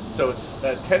 So it's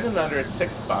 10 and under at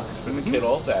 $6 for the kid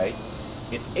all day.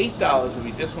 It's $8 if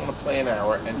you just want to play an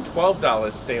hour, and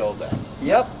 $12 stay all day.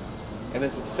 Yep. And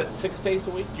is it 6 days a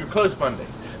week? You're closed Mondays.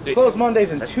 Closed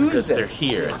Mondays and That's Tuesdays. Because they're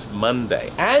here. It's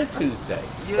Monday and Tuesday.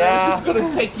 Yeah. It's going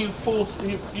to take you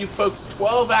you folks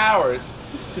 12 hours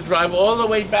to drive all the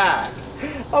way back.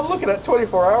 I'm looking at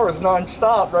 24 hours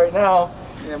non-stop right now.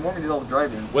 Yeah, Morgan did all the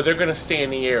driving. Well, they're going to stay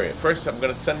in the area. First, I'm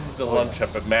going to send them to lunch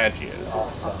up at Maggio's.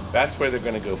 Awesome. That's where they're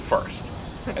going to go first.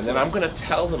 And then I'm going to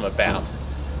tell them about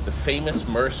the famous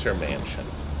Mercer Mansion,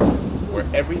 where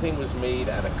everything was made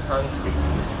out of concrete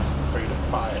because he was afraid of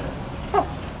fire.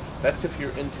 That's if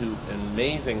you're into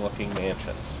amazing-looking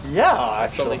mansions. Yeah,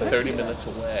 It's only 30 minutes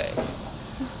away.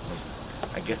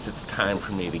 I guess it's time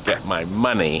for me to get my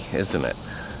money, isn't it?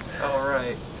 All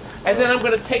right. And then I'm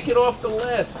going to take it off the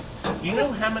list. You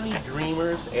know how many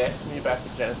dreamers asked me about the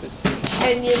Genesis?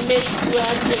 Can you make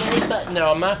one? But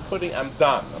no, I'm not putting. I'm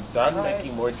done. I'm done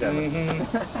making more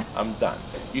Genesis. I'm done.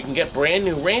 You can get brand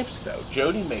new ramps though.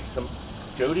 Jody makes them.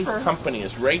 Jody's company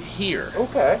is right here.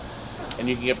 Okay. And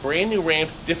you can get brand new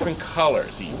ramps, different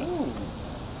colors even. Ooh.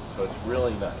 So it's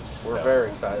really nice. We're very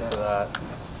excited for that.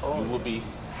 You will be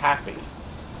happy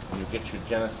when you get your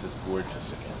Genesis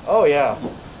gorgeous again. Oh yeah.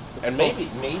 And maybe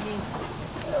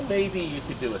you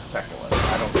could do a second one.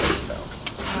 I don't think so.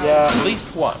 Yeah. At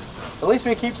least one. At least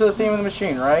we keep to the theme of the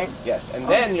machine, right? Yes, and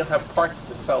then you'll have parts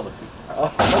to sell to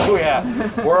people. Oh yeah.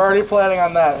 We're already planning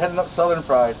on that. Heading up Southern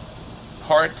Fried.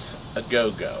 Parts a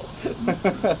go-go.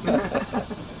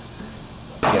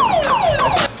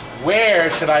 Where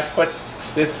should I put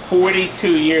this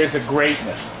 42 years of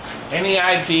greatness? Any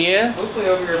idea? Hopefully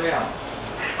over your mouth.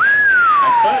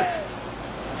 I could.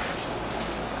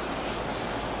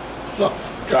 Look,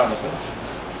 Jonathan,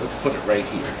 let's put it right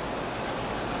here.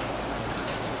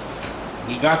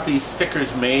 We got these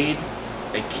stickers made.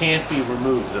 They can't be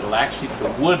removed. It'll actually, the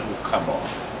wood will come off.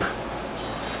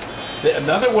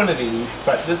 Another one of these,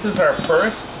 but this is our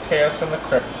first Tales from the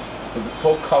Crypt with a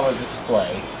full color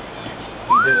display.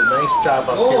 He did a nice job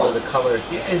up here with the color.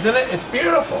 Yeah, isn't it? It's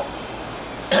beautiful.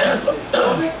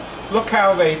 Look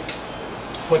how they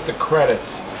put the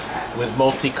credits with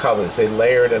multicolors. They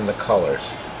layered in the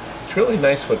colors. It's really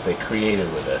nice what they created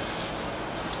with this.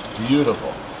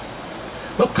 Beautiful.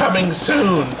 Look, coming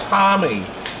soon, Tommy.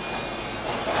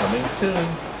 It's coming soon.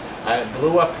 I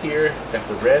blew up here, got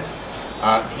the red.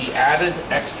 He added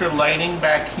extra lighting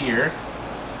back here.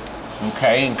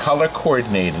 Okay, and color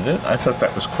coordinated it. I thought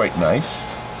that was quite nice.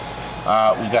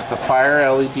 We got the fire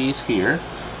LEDs here.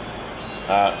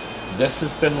 This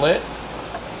has been lit.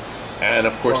 And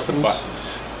of course the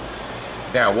buttons.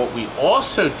 Now what we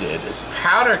also did is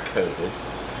powder coated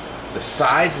the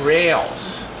side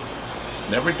rails.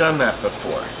 Never done that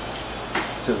before.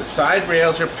 So the side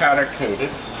rails are powder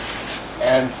coated,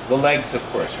 and the legs, of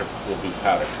course, will be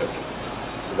powder coated.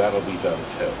 So that'll be done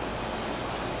too.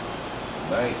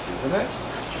 Nice, isn't it?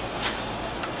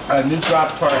 New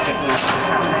drop targets,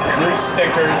 new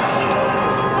stickers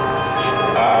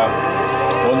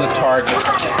on the target.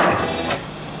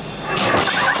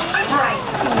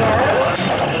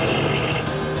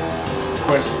 Of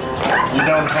course, we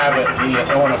don't have it. We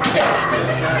don't want to pitch.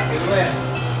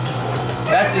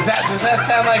 Does that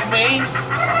sound like me?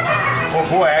 Oh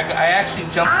boy, I actually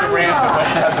jumped the ramp and went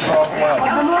down the wrong one.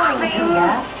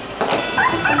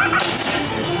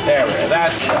 There we go.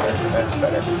 That's better. That's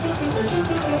better.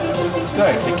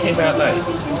 Nice. It came out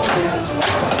nice.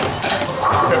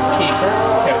 Crypt Keeper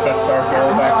kept us our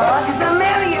barrel back up.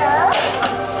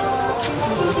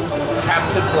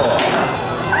 Captain Ball.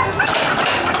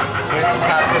 Here's the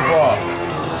Captain Ball.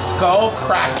 Skull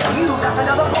Cracking.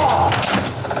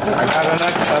 I got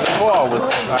another ball with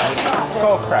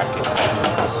skull cracking.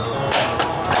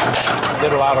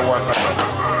 Did a lot of work on this.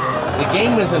 The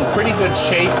game was in pretty good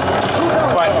shape,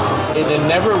 but it had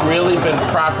never really been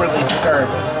properly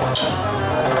serviced.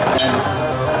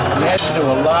 And we had to do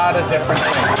a lot of different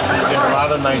things. We did a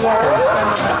lot of nice things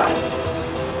on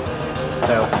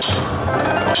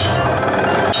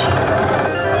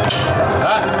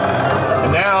that.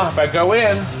 And now, if I go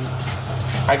in,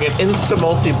 I get Insta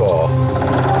Multi-Ball.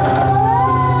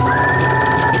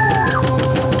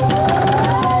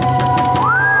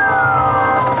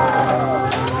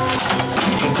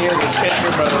 You can hear the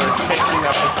shaker motor shaking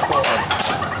up its form.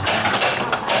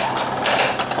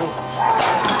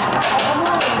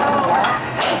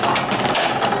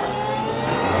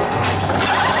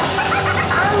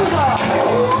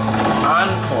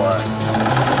 Encore.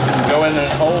 You can go in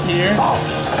and hold here.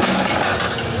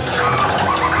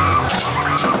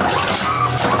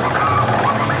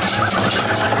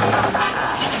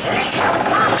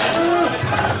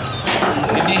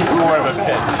 It needs more of a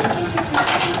pitch.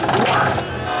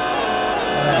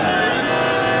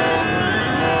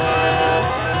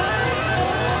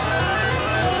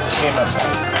 Came up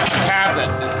nice. The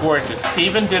cabinet is gorgeous.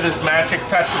 Steven did his magic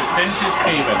touches, didn't you,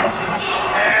 Steven?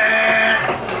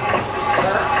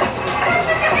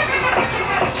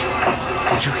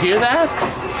 Did you hear that?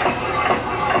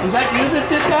 Was that you that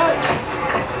did that?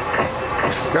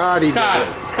 Scotty did it.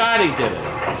 Scotty did it.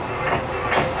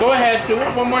 Go ahead, do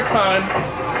it one more time.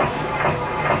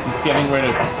 He's getting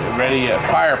ready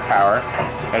firepower.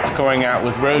 That's going out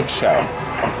with Roadshow.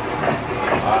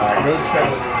 Roadshow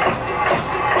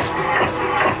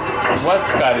was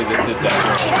Scotty that did that.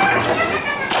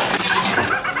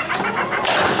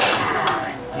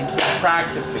 He's been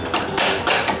practicing.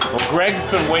 Well, Greg's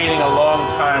been waiting a long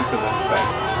time for this thing.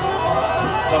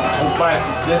 Oh, but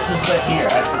this was lit here.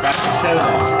 I forgot to show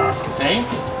that. See?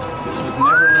 This was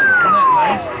never lit. Isn't that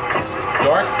nice?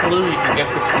 Dark blue, you can get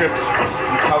the strips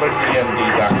from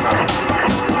coloredmd.com.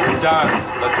 We're done.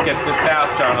 Let's get this out,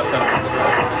 Jonathan.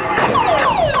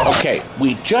 Okay,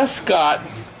 we just got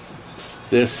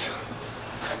this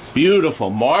beautiful,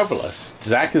 marvelous,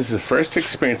 Zach is his first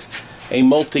experience, a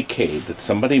multicade that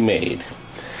somebody made.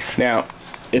 Now,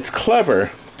 it's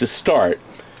clever to start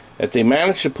that they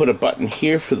managed to put a button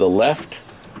here for the left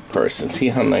person. See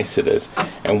how nice it is.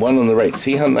 And one on the right.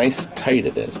 See how nice and tight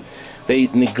it is. They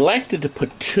neglected to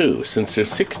put two. Since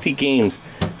there's 60 games,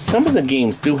 some of the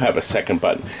games do have a second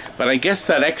button. But I guess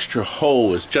that extra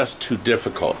hole is just too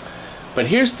difficult. But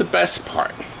here's the best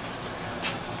part.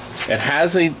 It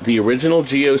has the original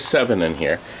G07 in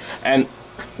here. And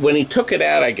when he took it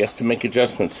out, I guess, to make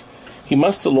adjustments, he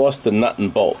must have lost the nut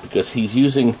and bolt because he's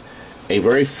using a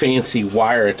very fancy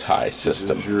wire tie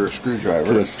system. This is your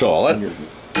screwdriver to install it.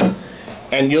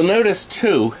 And you'll notice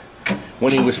too,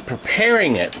 when he was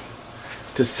preparing it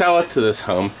to sell it to this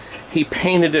home, he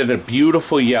painted it a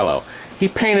beautiful yellow. He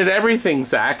painted everything,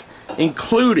 Zach,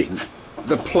 including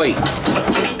the plate.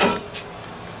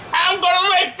 I'm gonna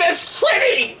make this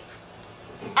pretty!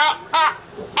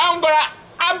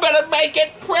 I'm gonna make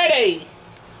it pretty.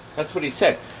 That's what he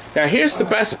said. Now here's the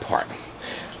best part.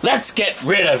 Let's get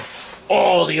rid of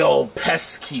all the old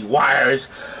pesky wires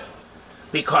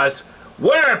because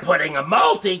we're putting a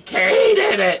multi-cane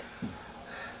in it.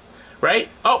 Right?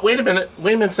 Oh, wait a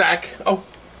minute, Zach. Oh.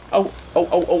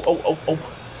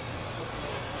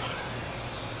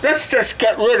 Let's just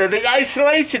get rid of the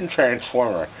isolation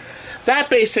transformer. That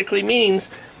basically means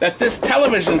that this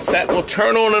television set will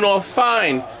turn on and off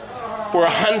fine for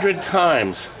 100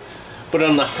 times. But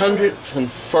on the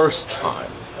 101st time,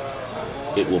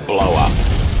 it will blow up.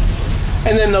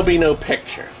 And then there'll be no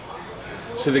picture.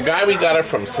 So the guy we got it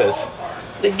from says,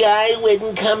 The guy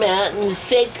wouldn't come out and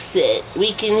fix it.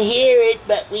 We can hear it,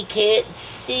 but we can't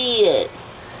see it.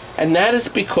 and that is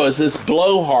because this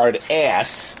blowhard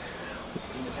ass,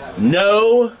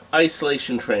 no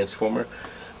isolation transformer,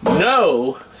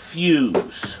 no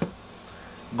fuse,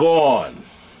 gone.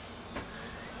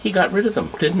 He got rid of them,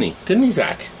 didn't he? Didn't he,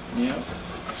 Zach? Yeah.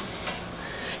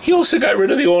 He also got rid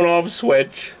of the on-off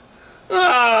switch.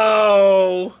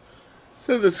 Oh!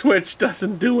 So the switch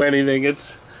doesn't do anything.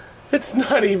 It's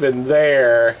not even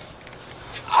there.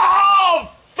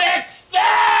 Oh! Fix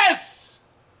this!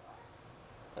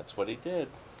 That's what he did.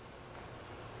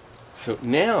 So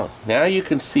now you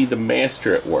can see the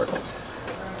master at work.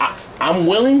 I'm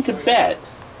willing to bet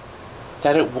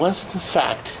that it was, in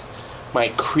fact, my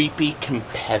creepy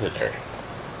competitor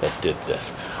that did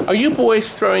this. Are you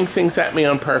boys throwing things at me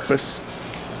on purpose?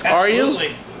 Are you?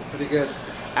 Pretty good.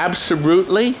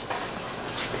 Absolutely?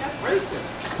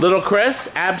 Little Chris,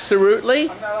 absolutely?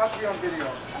 I'm not actually on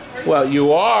video. Well,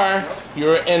 you are.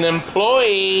 You're an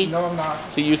employee. No, I'm not.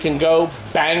 So you can go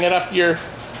bang it up your...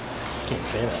 Can't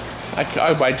say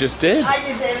that. I just did. I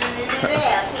just edited it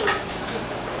out,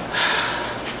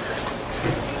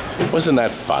 too. Wasn't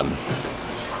that fun?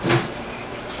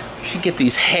 You should get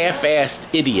these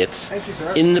half-assed idiots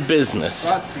in the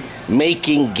business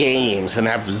making games and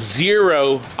have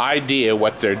zero idea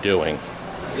what they're doing.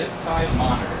 Zip tie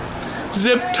monitor.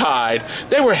 Zip tied.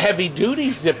 They were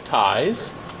heavy-duty zip ties.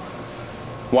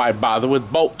 Why bother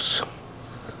with bolts?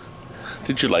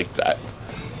 Did you like that?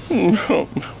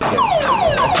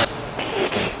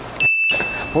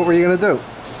 What were you gonna do?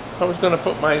 I was going to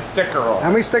put my sticker on.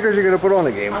 How many stickers are you gonna put on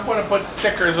the game? I'm going to put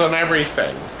stickers on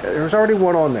everything. There's already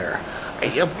one on there.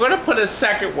 I'm going to put a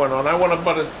second one on. I want to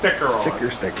put a sticker on.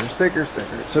 Sticker.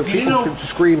 So Do you people know- can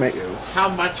scream at you. How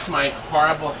much my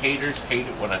horrible haters hate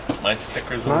it when I put my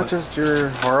stickers It's on? not just your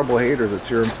horrible haters,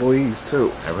 it's your employees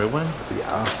too. Everyone?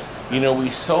 Yeah. You know, we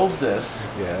sold this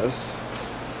Yes.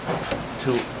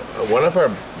 to one of our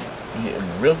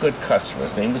real good customers.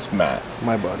 His name is Matt.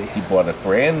 My buddy. He bought it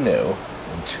brand new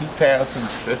in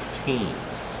 2015.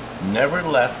 Never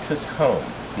left his home.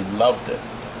 He loved it.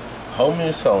 Home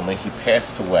use only. He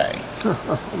passed away.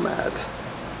 Oh, Matt.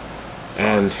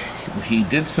 And he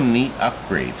did some neat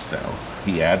upgrades, though.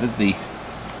 He added the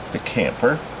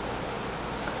camper.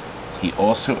 He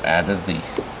also added the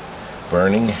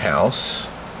burning house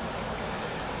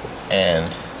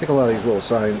and Take a lot of these little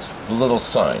signs. the little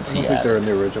signs I he don't think they're in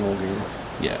added. the original game.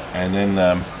 Yeah, and then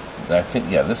I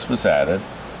think, yeah, this was added.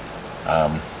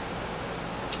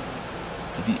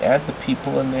 Did he add the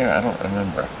people in there? I don't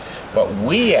remember. But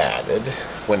we added,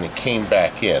 when it came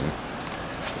back in,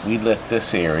 we lit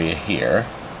this area here,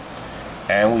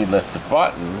 and we lit the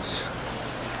buttons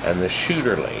and the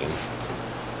shooter lane,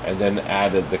 and then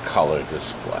added the color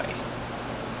display.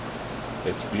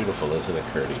 It's beautiful, isn't it,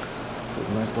 Curdy? It's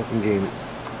a nice looking game.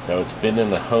 Now, it's been in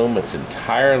the home its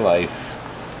entire life,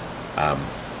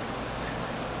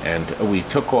 and we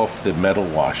took off the metal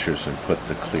washers and put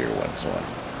the clear ones on.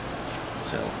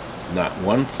 So, not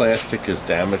one plastic is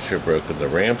damaged or broken. The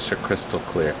ramps are crystal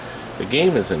clear. The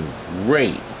game is in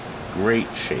great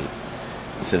shape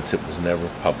since it was never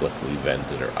publicly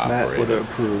vended or Matt would operated.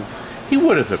 approve He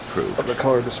would have approved. of the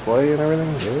color display and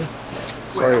everything. Really?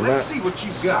 Sorry, Well, let's Matt. see what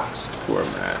you've got. Poor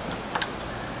Matt.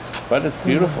 But it's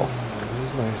beautiful.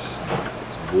 He's nice.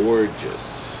 It's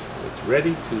gorgeous. It's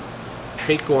ready to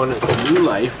take on its new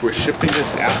life. We're shipping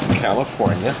this out to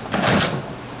California.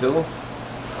 It still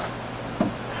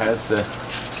has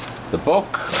the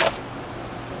book.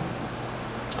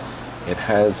 It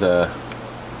has a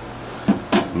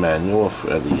manual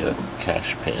for the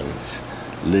cash pan's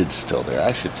lid's still there.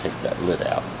 I should take that lid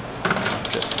out.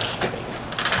 Just kidding.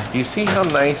 Do you see how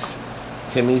nice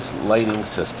Timmy's lighting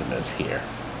system is here?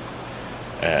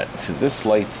 So this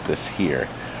lights this here.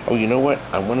 Oh, you know what?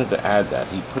 I wanted to add that.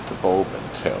 He put the bulb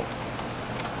in too.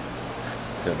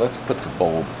 So let's put the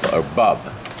bulb, or bulb.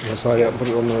 You slide out and put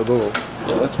it on the little.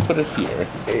 Yeah, let's put it here.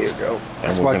 There you go. And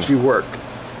Let's we're watch gonna- you work.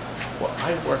 Well,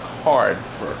 I work hard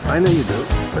for I know you do.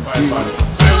 But my see, money. I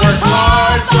work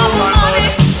hard for my money.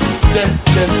 Dun,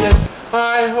 dun, dun.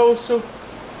 I hope so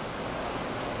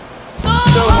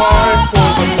hard for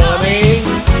the money.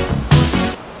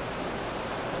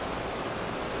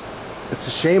 it's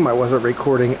a shame I wasn't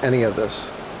recording any of this.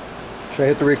 Should I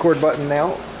hit the record button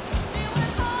now?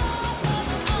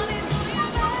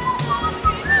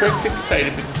 Kurt's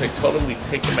excited because I told him we'd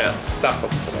take him out and stuff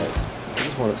him today. I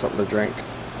just wanted something to drink.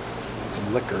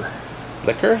 Some liquor.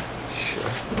 Liquor? Sure.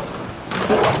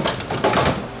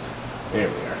 Here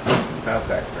we are. How's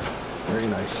that, Kurt? Very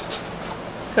nice.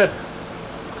 Good.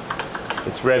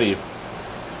 It's ready.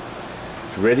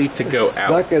 It's ready to go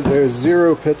out. There's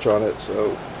 0 pitch on it,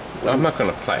 so. I'm not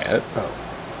going to play it. Oh.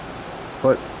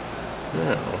 But.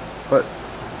 No. But.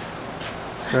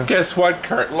 Guess what,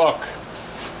 Kurt? Look.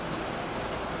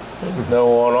 There's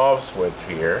no on-off switch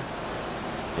here.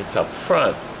 It's up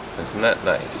front. Isn't that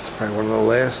nice? Probably one of the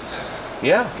last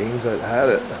games that had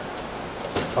it.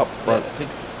 Up front. I think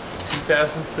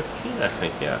 2015, I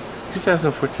think, yeah.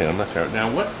 2014, I'm not sure. Now,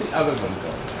 what's the other one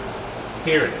going?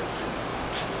 Here it is.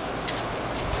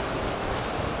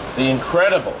 The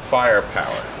incredible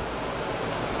firepower.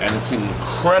 And it's in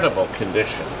incredible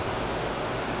condition.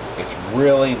 It's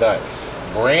really nice.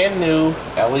 Brand new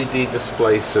LED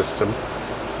display system.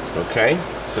 Okay?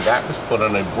 So that was put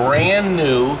on a brand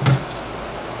new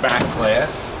back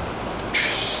glass.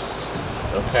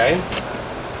 Okay?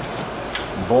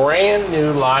 Brand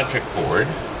new logic board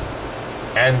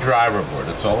and driver board.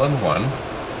 It's all in one.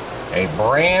 A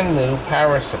brand new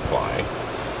power supply.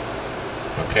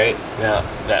 Okay, now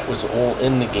that was all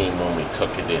in the game when we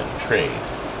took it in trade.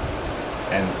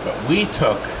 But we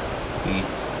took the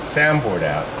soundboard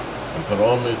out and put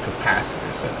all new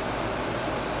capacitors in.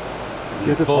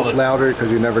 You have to talk louder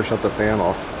because you never shut the fan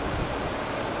off.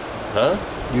 Huh?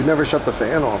 You never shut the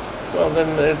fan off. Well,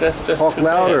 then that's just talk too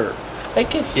louder. Bad. They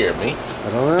can hear me. I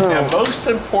don't know. Now, most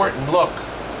important, look,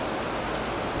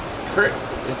 Kurt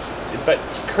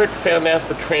found out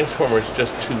the transformer is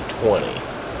just 220.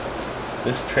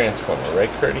 This transformer,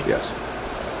 right, Curdy? Yes.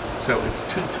 So it's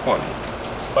 220.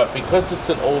 But because it's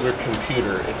an older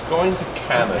computer, it's going to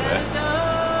Canada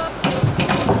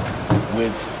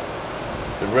with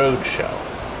the road show.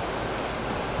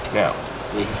 Now,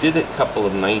 we did a couple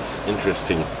of nice,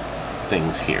 interesting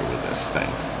things here with this thing.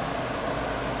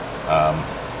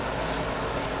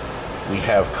 We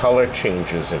have color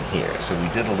changes in here, so we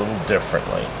did a little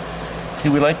differently. See,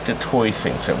 we like to toy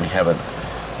things, so we have a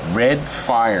red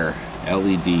fire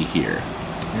LED here.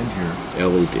 And here.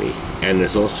 LED. And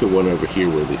there's also one over here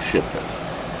where the ship is.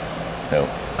 So,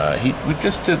 we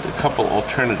just did a couple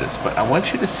alternatives, but I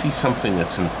want you to see something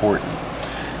that's important.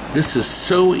 This is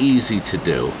so easy to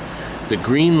do. The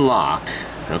green lock,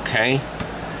 okay?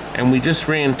 And we just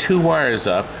ran 2 wires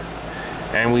up,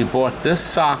 and we bought this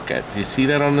socket. Do you see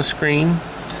that on the screen?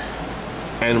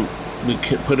 And we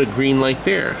could put a green light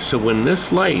there. So when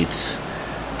this lights,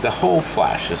 the hole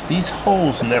flashes. These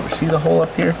holes never, see the hole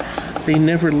up here? They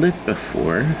never lit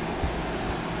before.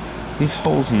 These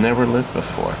holes never lit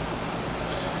before.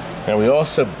 And we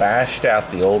also bashed out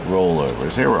the old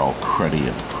rollovers. They were all cruddy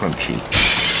and crunchy.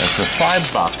 And for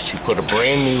 $5, you put a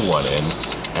brand new one in,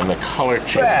 and the color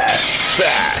change.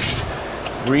 Bashed.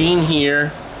 Green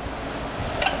here.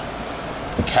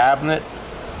 Cabinet,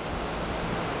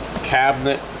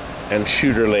 and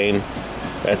shooter lane.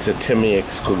 That's a Timmy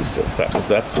exclusive. That was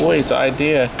that boy's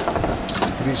idea.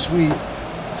 Pretty sweet.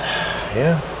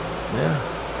 Yeah.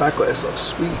 Back glass looks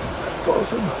sweet. That's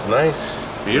awesome. It's nice.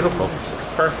 Beautiful. It's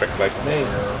perfect like me.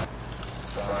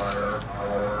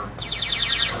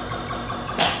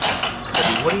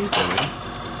 Eddie, what are you doing?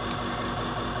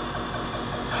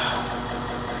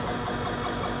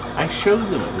 I showed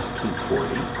them it was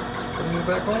 240. Putting it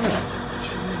back on.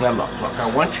 Now look, I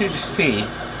want you to see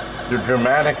the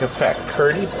dramatic effect.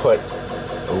 Curdy put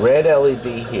a red LED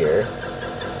here,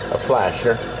 a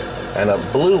flasher, and a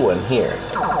blue one here.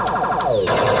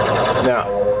 Now,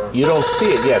 you don't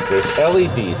see it yet. There's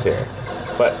LEDs there.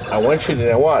 But I want you to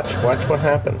now watch what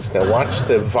happens. Now watch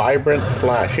the vibrant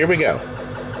flash. Here we go.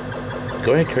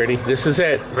 Go ahead, Curdy. This is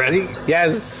it. Ready?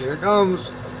 Yes. Here it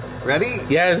comes. Ready?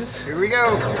 Yes. Here we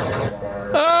go.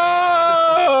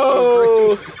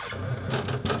 Oh!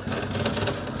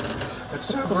 That's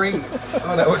so great.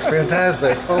 Oh, that was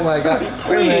fantastic. Oh my God.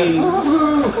 Please.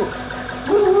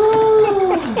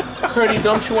 Curdy,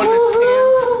 don't you understand?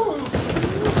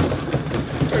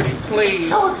 Curdy, please. It's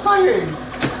so exciting.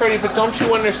 Curdy, but don't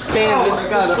you understand? Oh my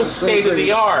God, this was so state of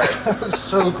the art. That was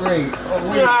so great. Oh,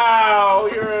 wait. Wow,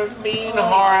 you're a mean,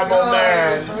 horrible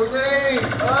man. So great.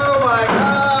 Oh my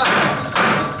God. So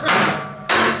great.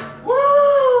 Woo!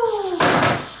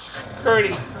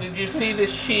 Curdy, did you see the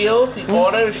shield? The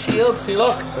auto shield? See,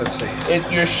 look. Let's see.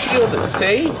 You're shielded,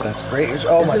 see? That's great.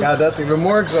 Oh my God, that's even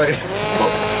more exciting.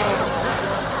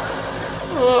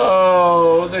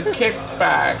 Oh, the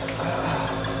kickback.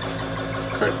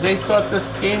 Kurt, they thought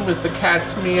this game was the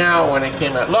cat's meow when it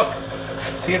came out. Look,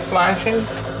 see it flashing?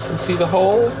 And see the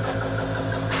hole?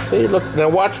 See, look, now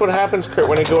watch what happens, Kurt,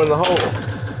 when I go in the hole.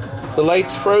 The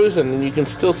light's frozen and you can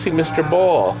still see Mr.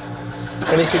 Ball.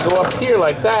 And if you go up here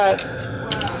like that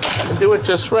and do it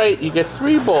just right, you get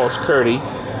 3 balls, Curdy.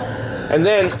 And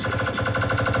then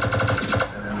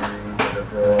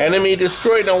enemy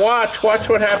destroyed. Now watch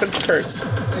what happens, Kurt.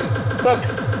 Look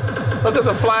at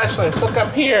the flashlight. Look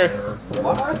up here.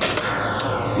 What?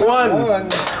 1,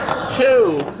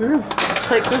 2.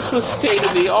 Kurt, this was state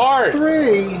of the art.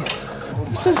 3.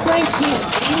 This is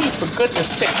 1980, for goodness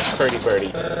sakes, Curdy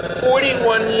Birdie.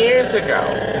 41 years ago.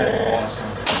 That's awesome.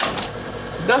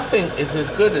 Nothing is as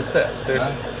good as this.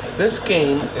 This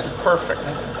game is perfect.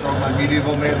 Throw my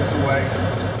medieval madness away.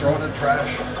 Just throw it in the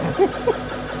trash.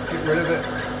 Get rid of it.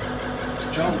 It's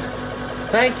junk.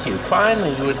 Thank you.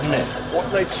 Finally, you admit. One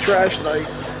night's trash night.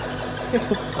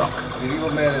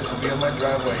 Medieval madness will be on my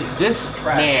driveway. This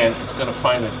man is going to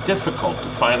find it difficult to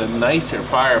find a nicer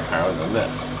firepower than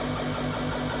this.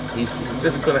 He's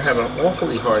just going to have an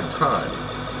awfully hard time.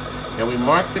 And we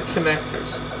marked the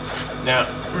connectors. Now,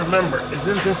 remember,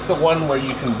 isn't this the one where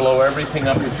you can blow everything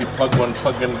up if you plug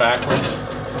in backwards?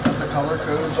 The color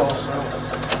codes also.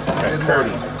 Okay,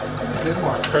 Curdy.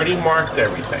 Mark. Curdy marked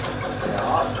everything.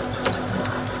 Yeah.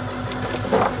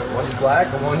 One's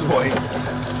black and one's white.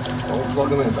 Don't plug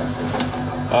them in backwards.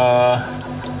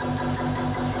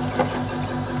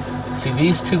 See,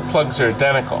 these 2 plugs are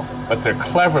identical, but they're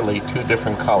cleverly 2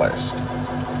 different colors.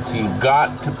 So you've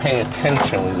got to pay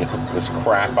attention when you hook this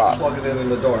crap up. Plug it in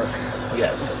the dark.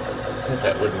 Yes.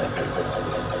 That wouldn't have been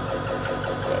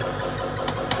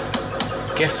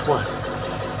good. Guess what?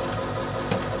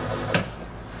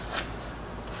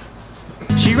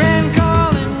 She ran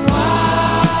calling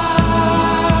wildfire.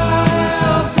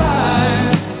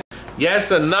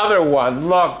 Yes, another one.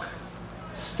 Look.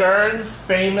 Stern's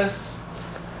famous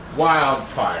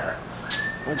wildfire.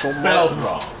 Spelled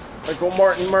wrong. Michael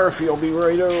Martin Murphy will be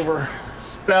right over.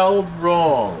 Spelled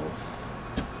wrong.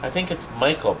 I think it's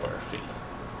Michael Murphy.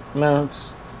 No,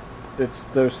 it's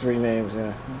those 3 names,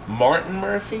 yeah. Martin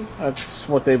Murphy? That's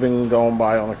what they've been going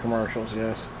by on the commercials,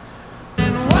 yes.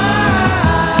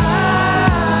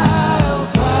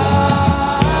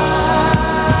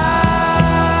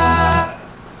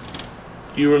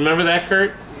 Do you remember that,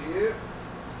 Kurt? Yeah.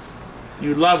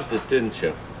 You loved it, didn't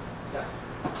you? Yeah.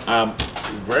 A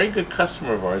very good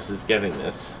customer of ours is getting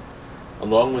this,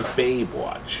 along with Babe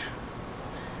Watch.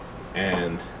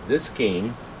 And this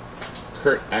game,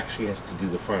 Kurt actually has to do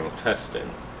the final test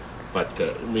in, but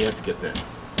we have to get the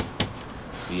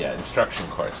instruction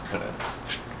cards put in.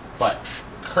 But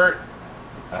Kurt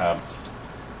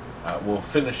will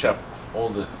finish up all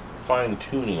the fine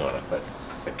tuning on it, but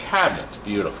the cabinet's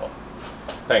beautiful,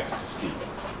 thanks to Steven.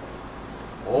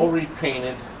 All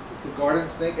repainted. Is the garden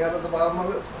snake out of the bottom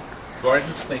of it?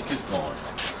 Garden snake is gone.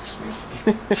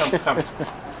 Come.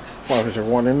 Well, is there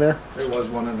one in there? There was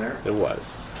one in there. There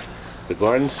was. The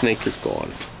garden snake is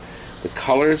gone. The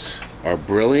colors are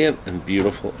brilliant and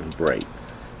beautiful and bright.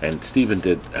 And Stephen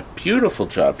did a beautiful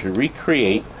job to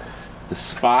recreate the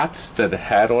spots that it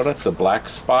had on it, the black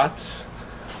spots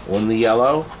on the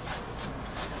yellow.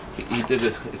 He did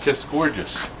it. It's just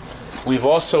gorgeous. We've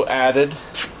also added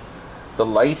the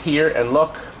light here, and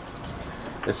look,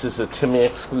 this is a Timmy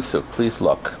exclusive. Please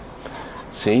look.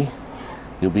 See?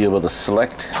 You'll be able to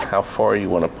select how far you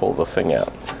want to pull the thing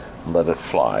out and let it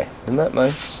fly. Isn't that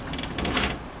nice?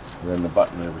 And then the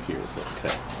button over here is like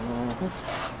tip.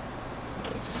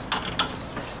 It's nice.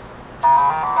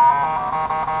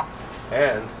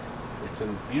 And it's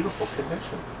in beautiful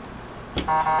condition.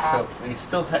 So he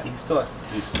still has to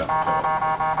do stuff to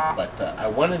it. But I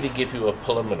wanted to give you a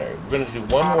preliminary. We're going to do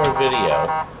one more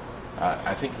video.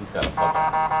 I think he's got a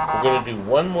puppet. We're going to do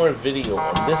one more video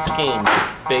on this game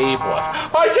that Babe Watch.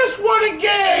 I just won a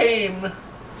game!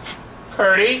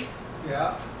 Curdy?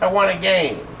 Yeah. I won a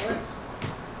game.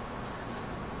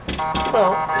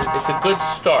 Well, it's a good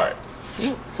start.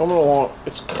 Coming along.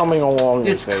 It's coming along,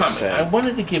 It's as they coming. say. I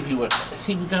wanted to give you a...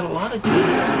 See, we got a lot of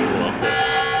games coming along here.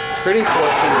 Pretty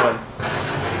fortunate one.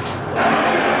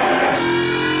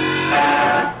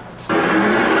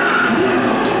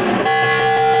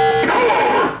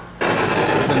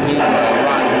 This is a new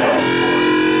Rotten Dog board.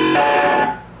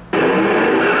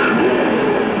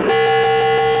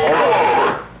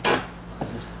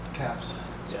 Caps.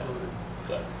 Yeah.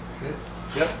 Good. See it?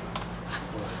 Yep.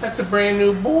 That's a brand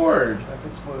new board. That's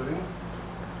exploding.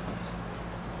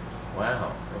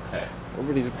 Wow. Okay.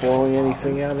 Nobody's blowing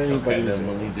anything out. Okay, Anybody's. then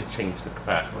we'll need to change the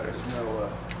capacitor. There's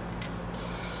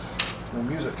no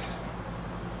music.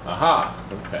 Aha.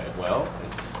 Okay. Well,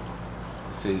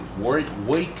 it's a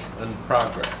wake in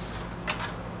progress.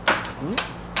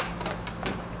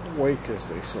 Wake, as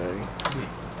they say.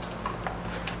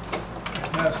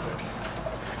 Fantastic.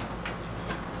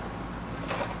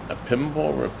 A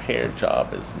pinball repair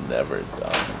job is never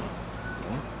done.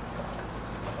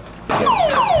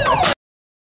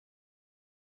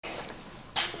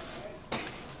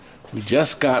 We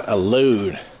just got a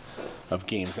load of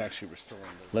games. Actually, we're still on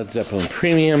Led Zeppelin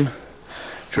Premium,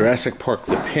 Jurassic Park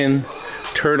The Pin,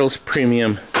 Turtles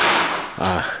Premium,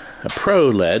 a Pro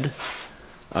LED.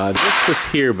 This was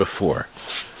here before.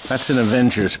 That's an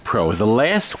Avengers Pro. The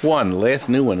last one, last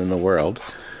new one in the world,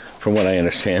 from what I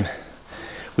understand.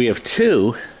 We have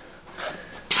two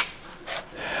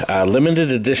limited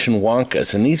edition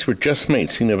Wonkas, and these were just made.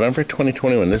 See, November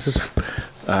 2021. This is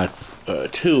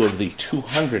two of the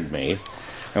 200 made.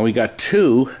 And we got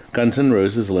two Guns N'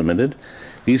 Roses limited.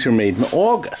 These were made in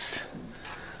August.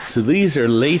 So these are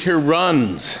later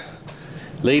runs.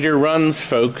 Later runs,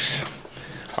 folks,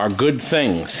 are good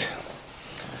things.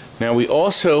 Now we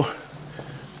also,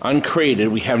 uncrated,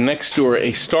 we have next door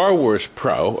a Star Wars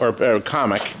Pro, or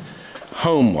comic,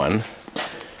 home one.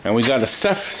 And we got a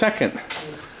second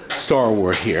Star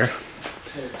Wars here.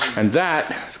 And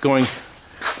that is going to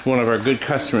one of our good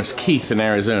customers, Keith, in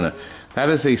Arizona. That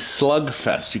is a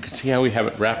slugfest. You can see how we have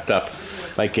it wrapped up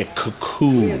like a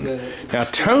cocoon. Now,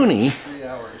 Tony,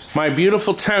 my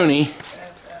beautiful Tony,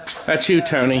 that's you,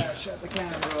 Tony. Shut the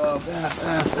camera off.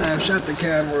 Shut the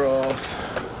camera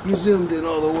off. You zoomed in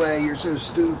all the way. You're so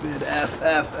stupid.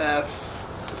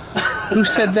 Who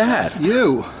said that?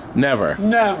 You. Never.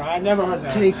 Never. I never heard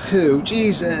that. Take two.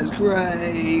 Jesus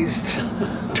Christ.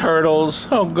 Turtles.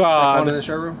 Oh, God. In the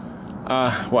showroom?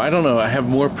 Well, I don't know. I have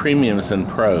more premiums than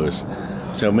pros.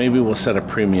 So maybe we'll set a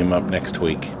premium up next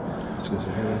week.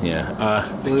 Yeah.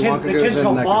 The kids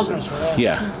go bonkers for that.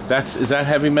 Yeah. Is that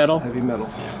heavy metal? Heavy metal.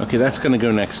 Okay, that's going to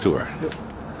go next door. Yep.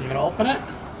 You gonna open it?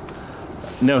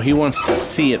 No, he wants to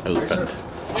see it open.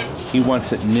 He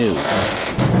wants it new.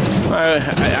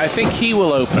 I think he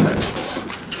will open it.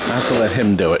 I have to let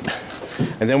him do it.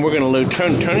 And then we're going to load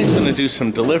Tony. Tony's going to do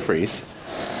some deliveries.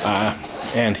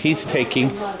 And he's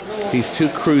taking these two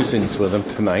cruisings with him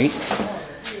tonight.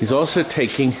 He's also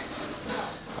taking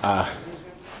a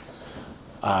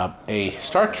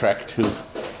Star Trek to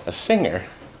a singer,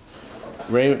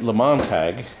 Ray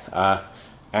LaMontague,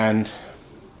 and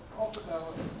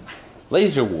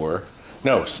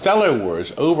Stellar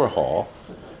Wars Overhaul.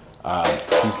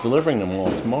 He's delivering them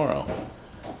all tomorrow.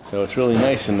 So it's really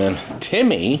nice. And then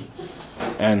Timmy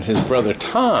and his brother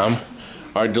Tom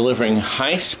are delivering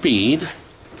High Speed,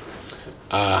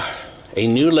 a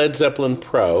new Led Zeppelin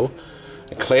Pro,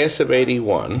 a class of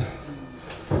 81,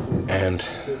 and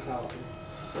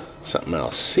something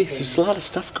else. See, there's a lot of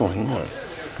stuff going on.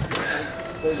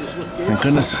 Thank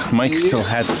goodness Mike still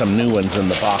had some new ones in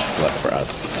the box left for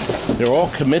us. They're all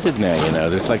committed now, you know.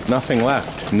 There's like nothing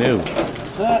left new.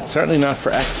 What's that? Certainly not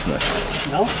for Xmas.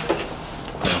 No?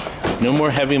 No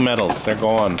more heavy metals. They're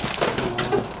gone.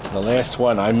 The last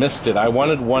one, I missed it. I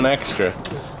wanted one extra.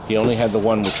 He only had the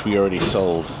one which we already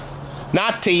sold.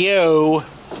 Not to you.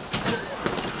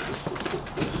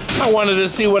 I wanted to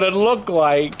see what it looked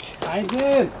like. I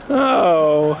did.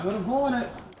 Oh. I would have blown it.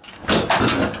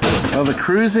 Well, the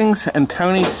Cruisings and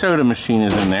Tony's soda machine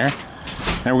is in there.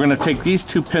 And we're going to take these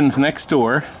two pins next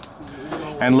door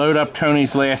and load up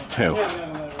Tony's last two.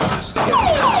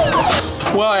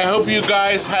 Well, I hope you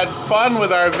guys had fun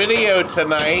with our video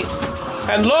tonight.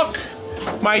 And look,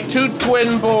 my two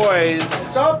twin boys.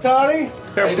 What's up, Toddy?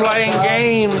 They're playing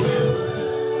games.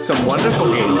 Some wonderful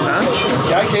games, huh?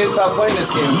 Yeah, I can't stop playing this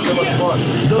game. It's so much fun.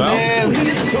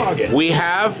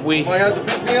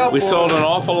 Well, we sold an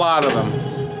awful lot of them.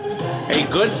 A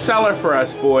good seller for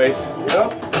us, boys.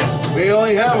 Yep. We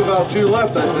only have about two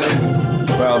left, I think.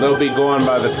 Well, they'll be gone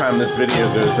by the time this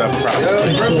video goes up, probably.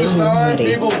 Yeah, Christmas time,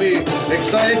 people will be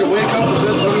excited to wake up with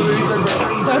this underneath their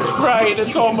bed. That's right,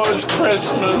 it's almost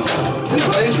Christmas. This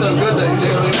play's so good that you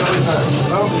don't even know every time.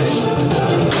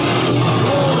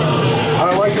 I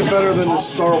like it better than the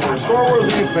Star Wars. Star Wars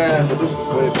ain't bad, but this is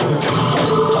way better.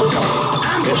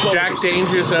 It's Jack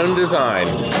Danger's own design.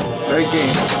 Great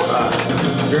game.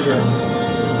 Your turn.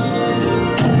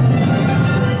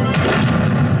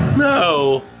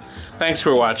 No, Thanks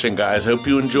for watching, guys. Hope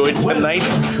you enjoyed tonight's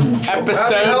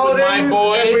episode with my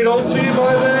boys. If we don't see you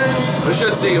by then, We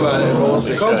should see about it. We'll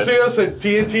see. come see us at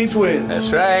TNT Twins.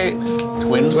 That's right.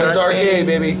 Twins Arcade,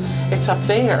 baby. It's up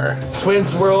there.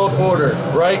 Twins World Order,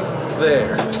 right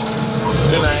there.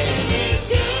 Good night.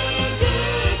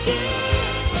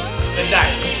 Good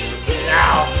night.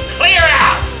 Now, clear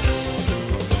out!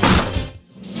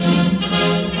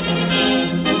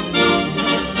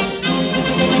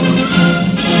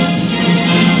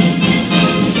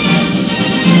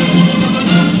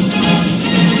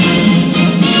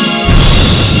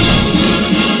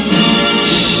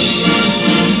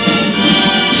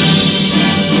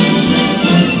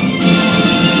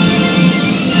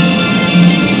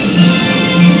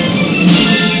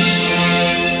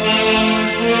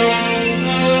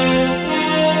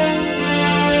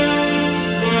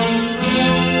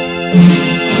 Thank you.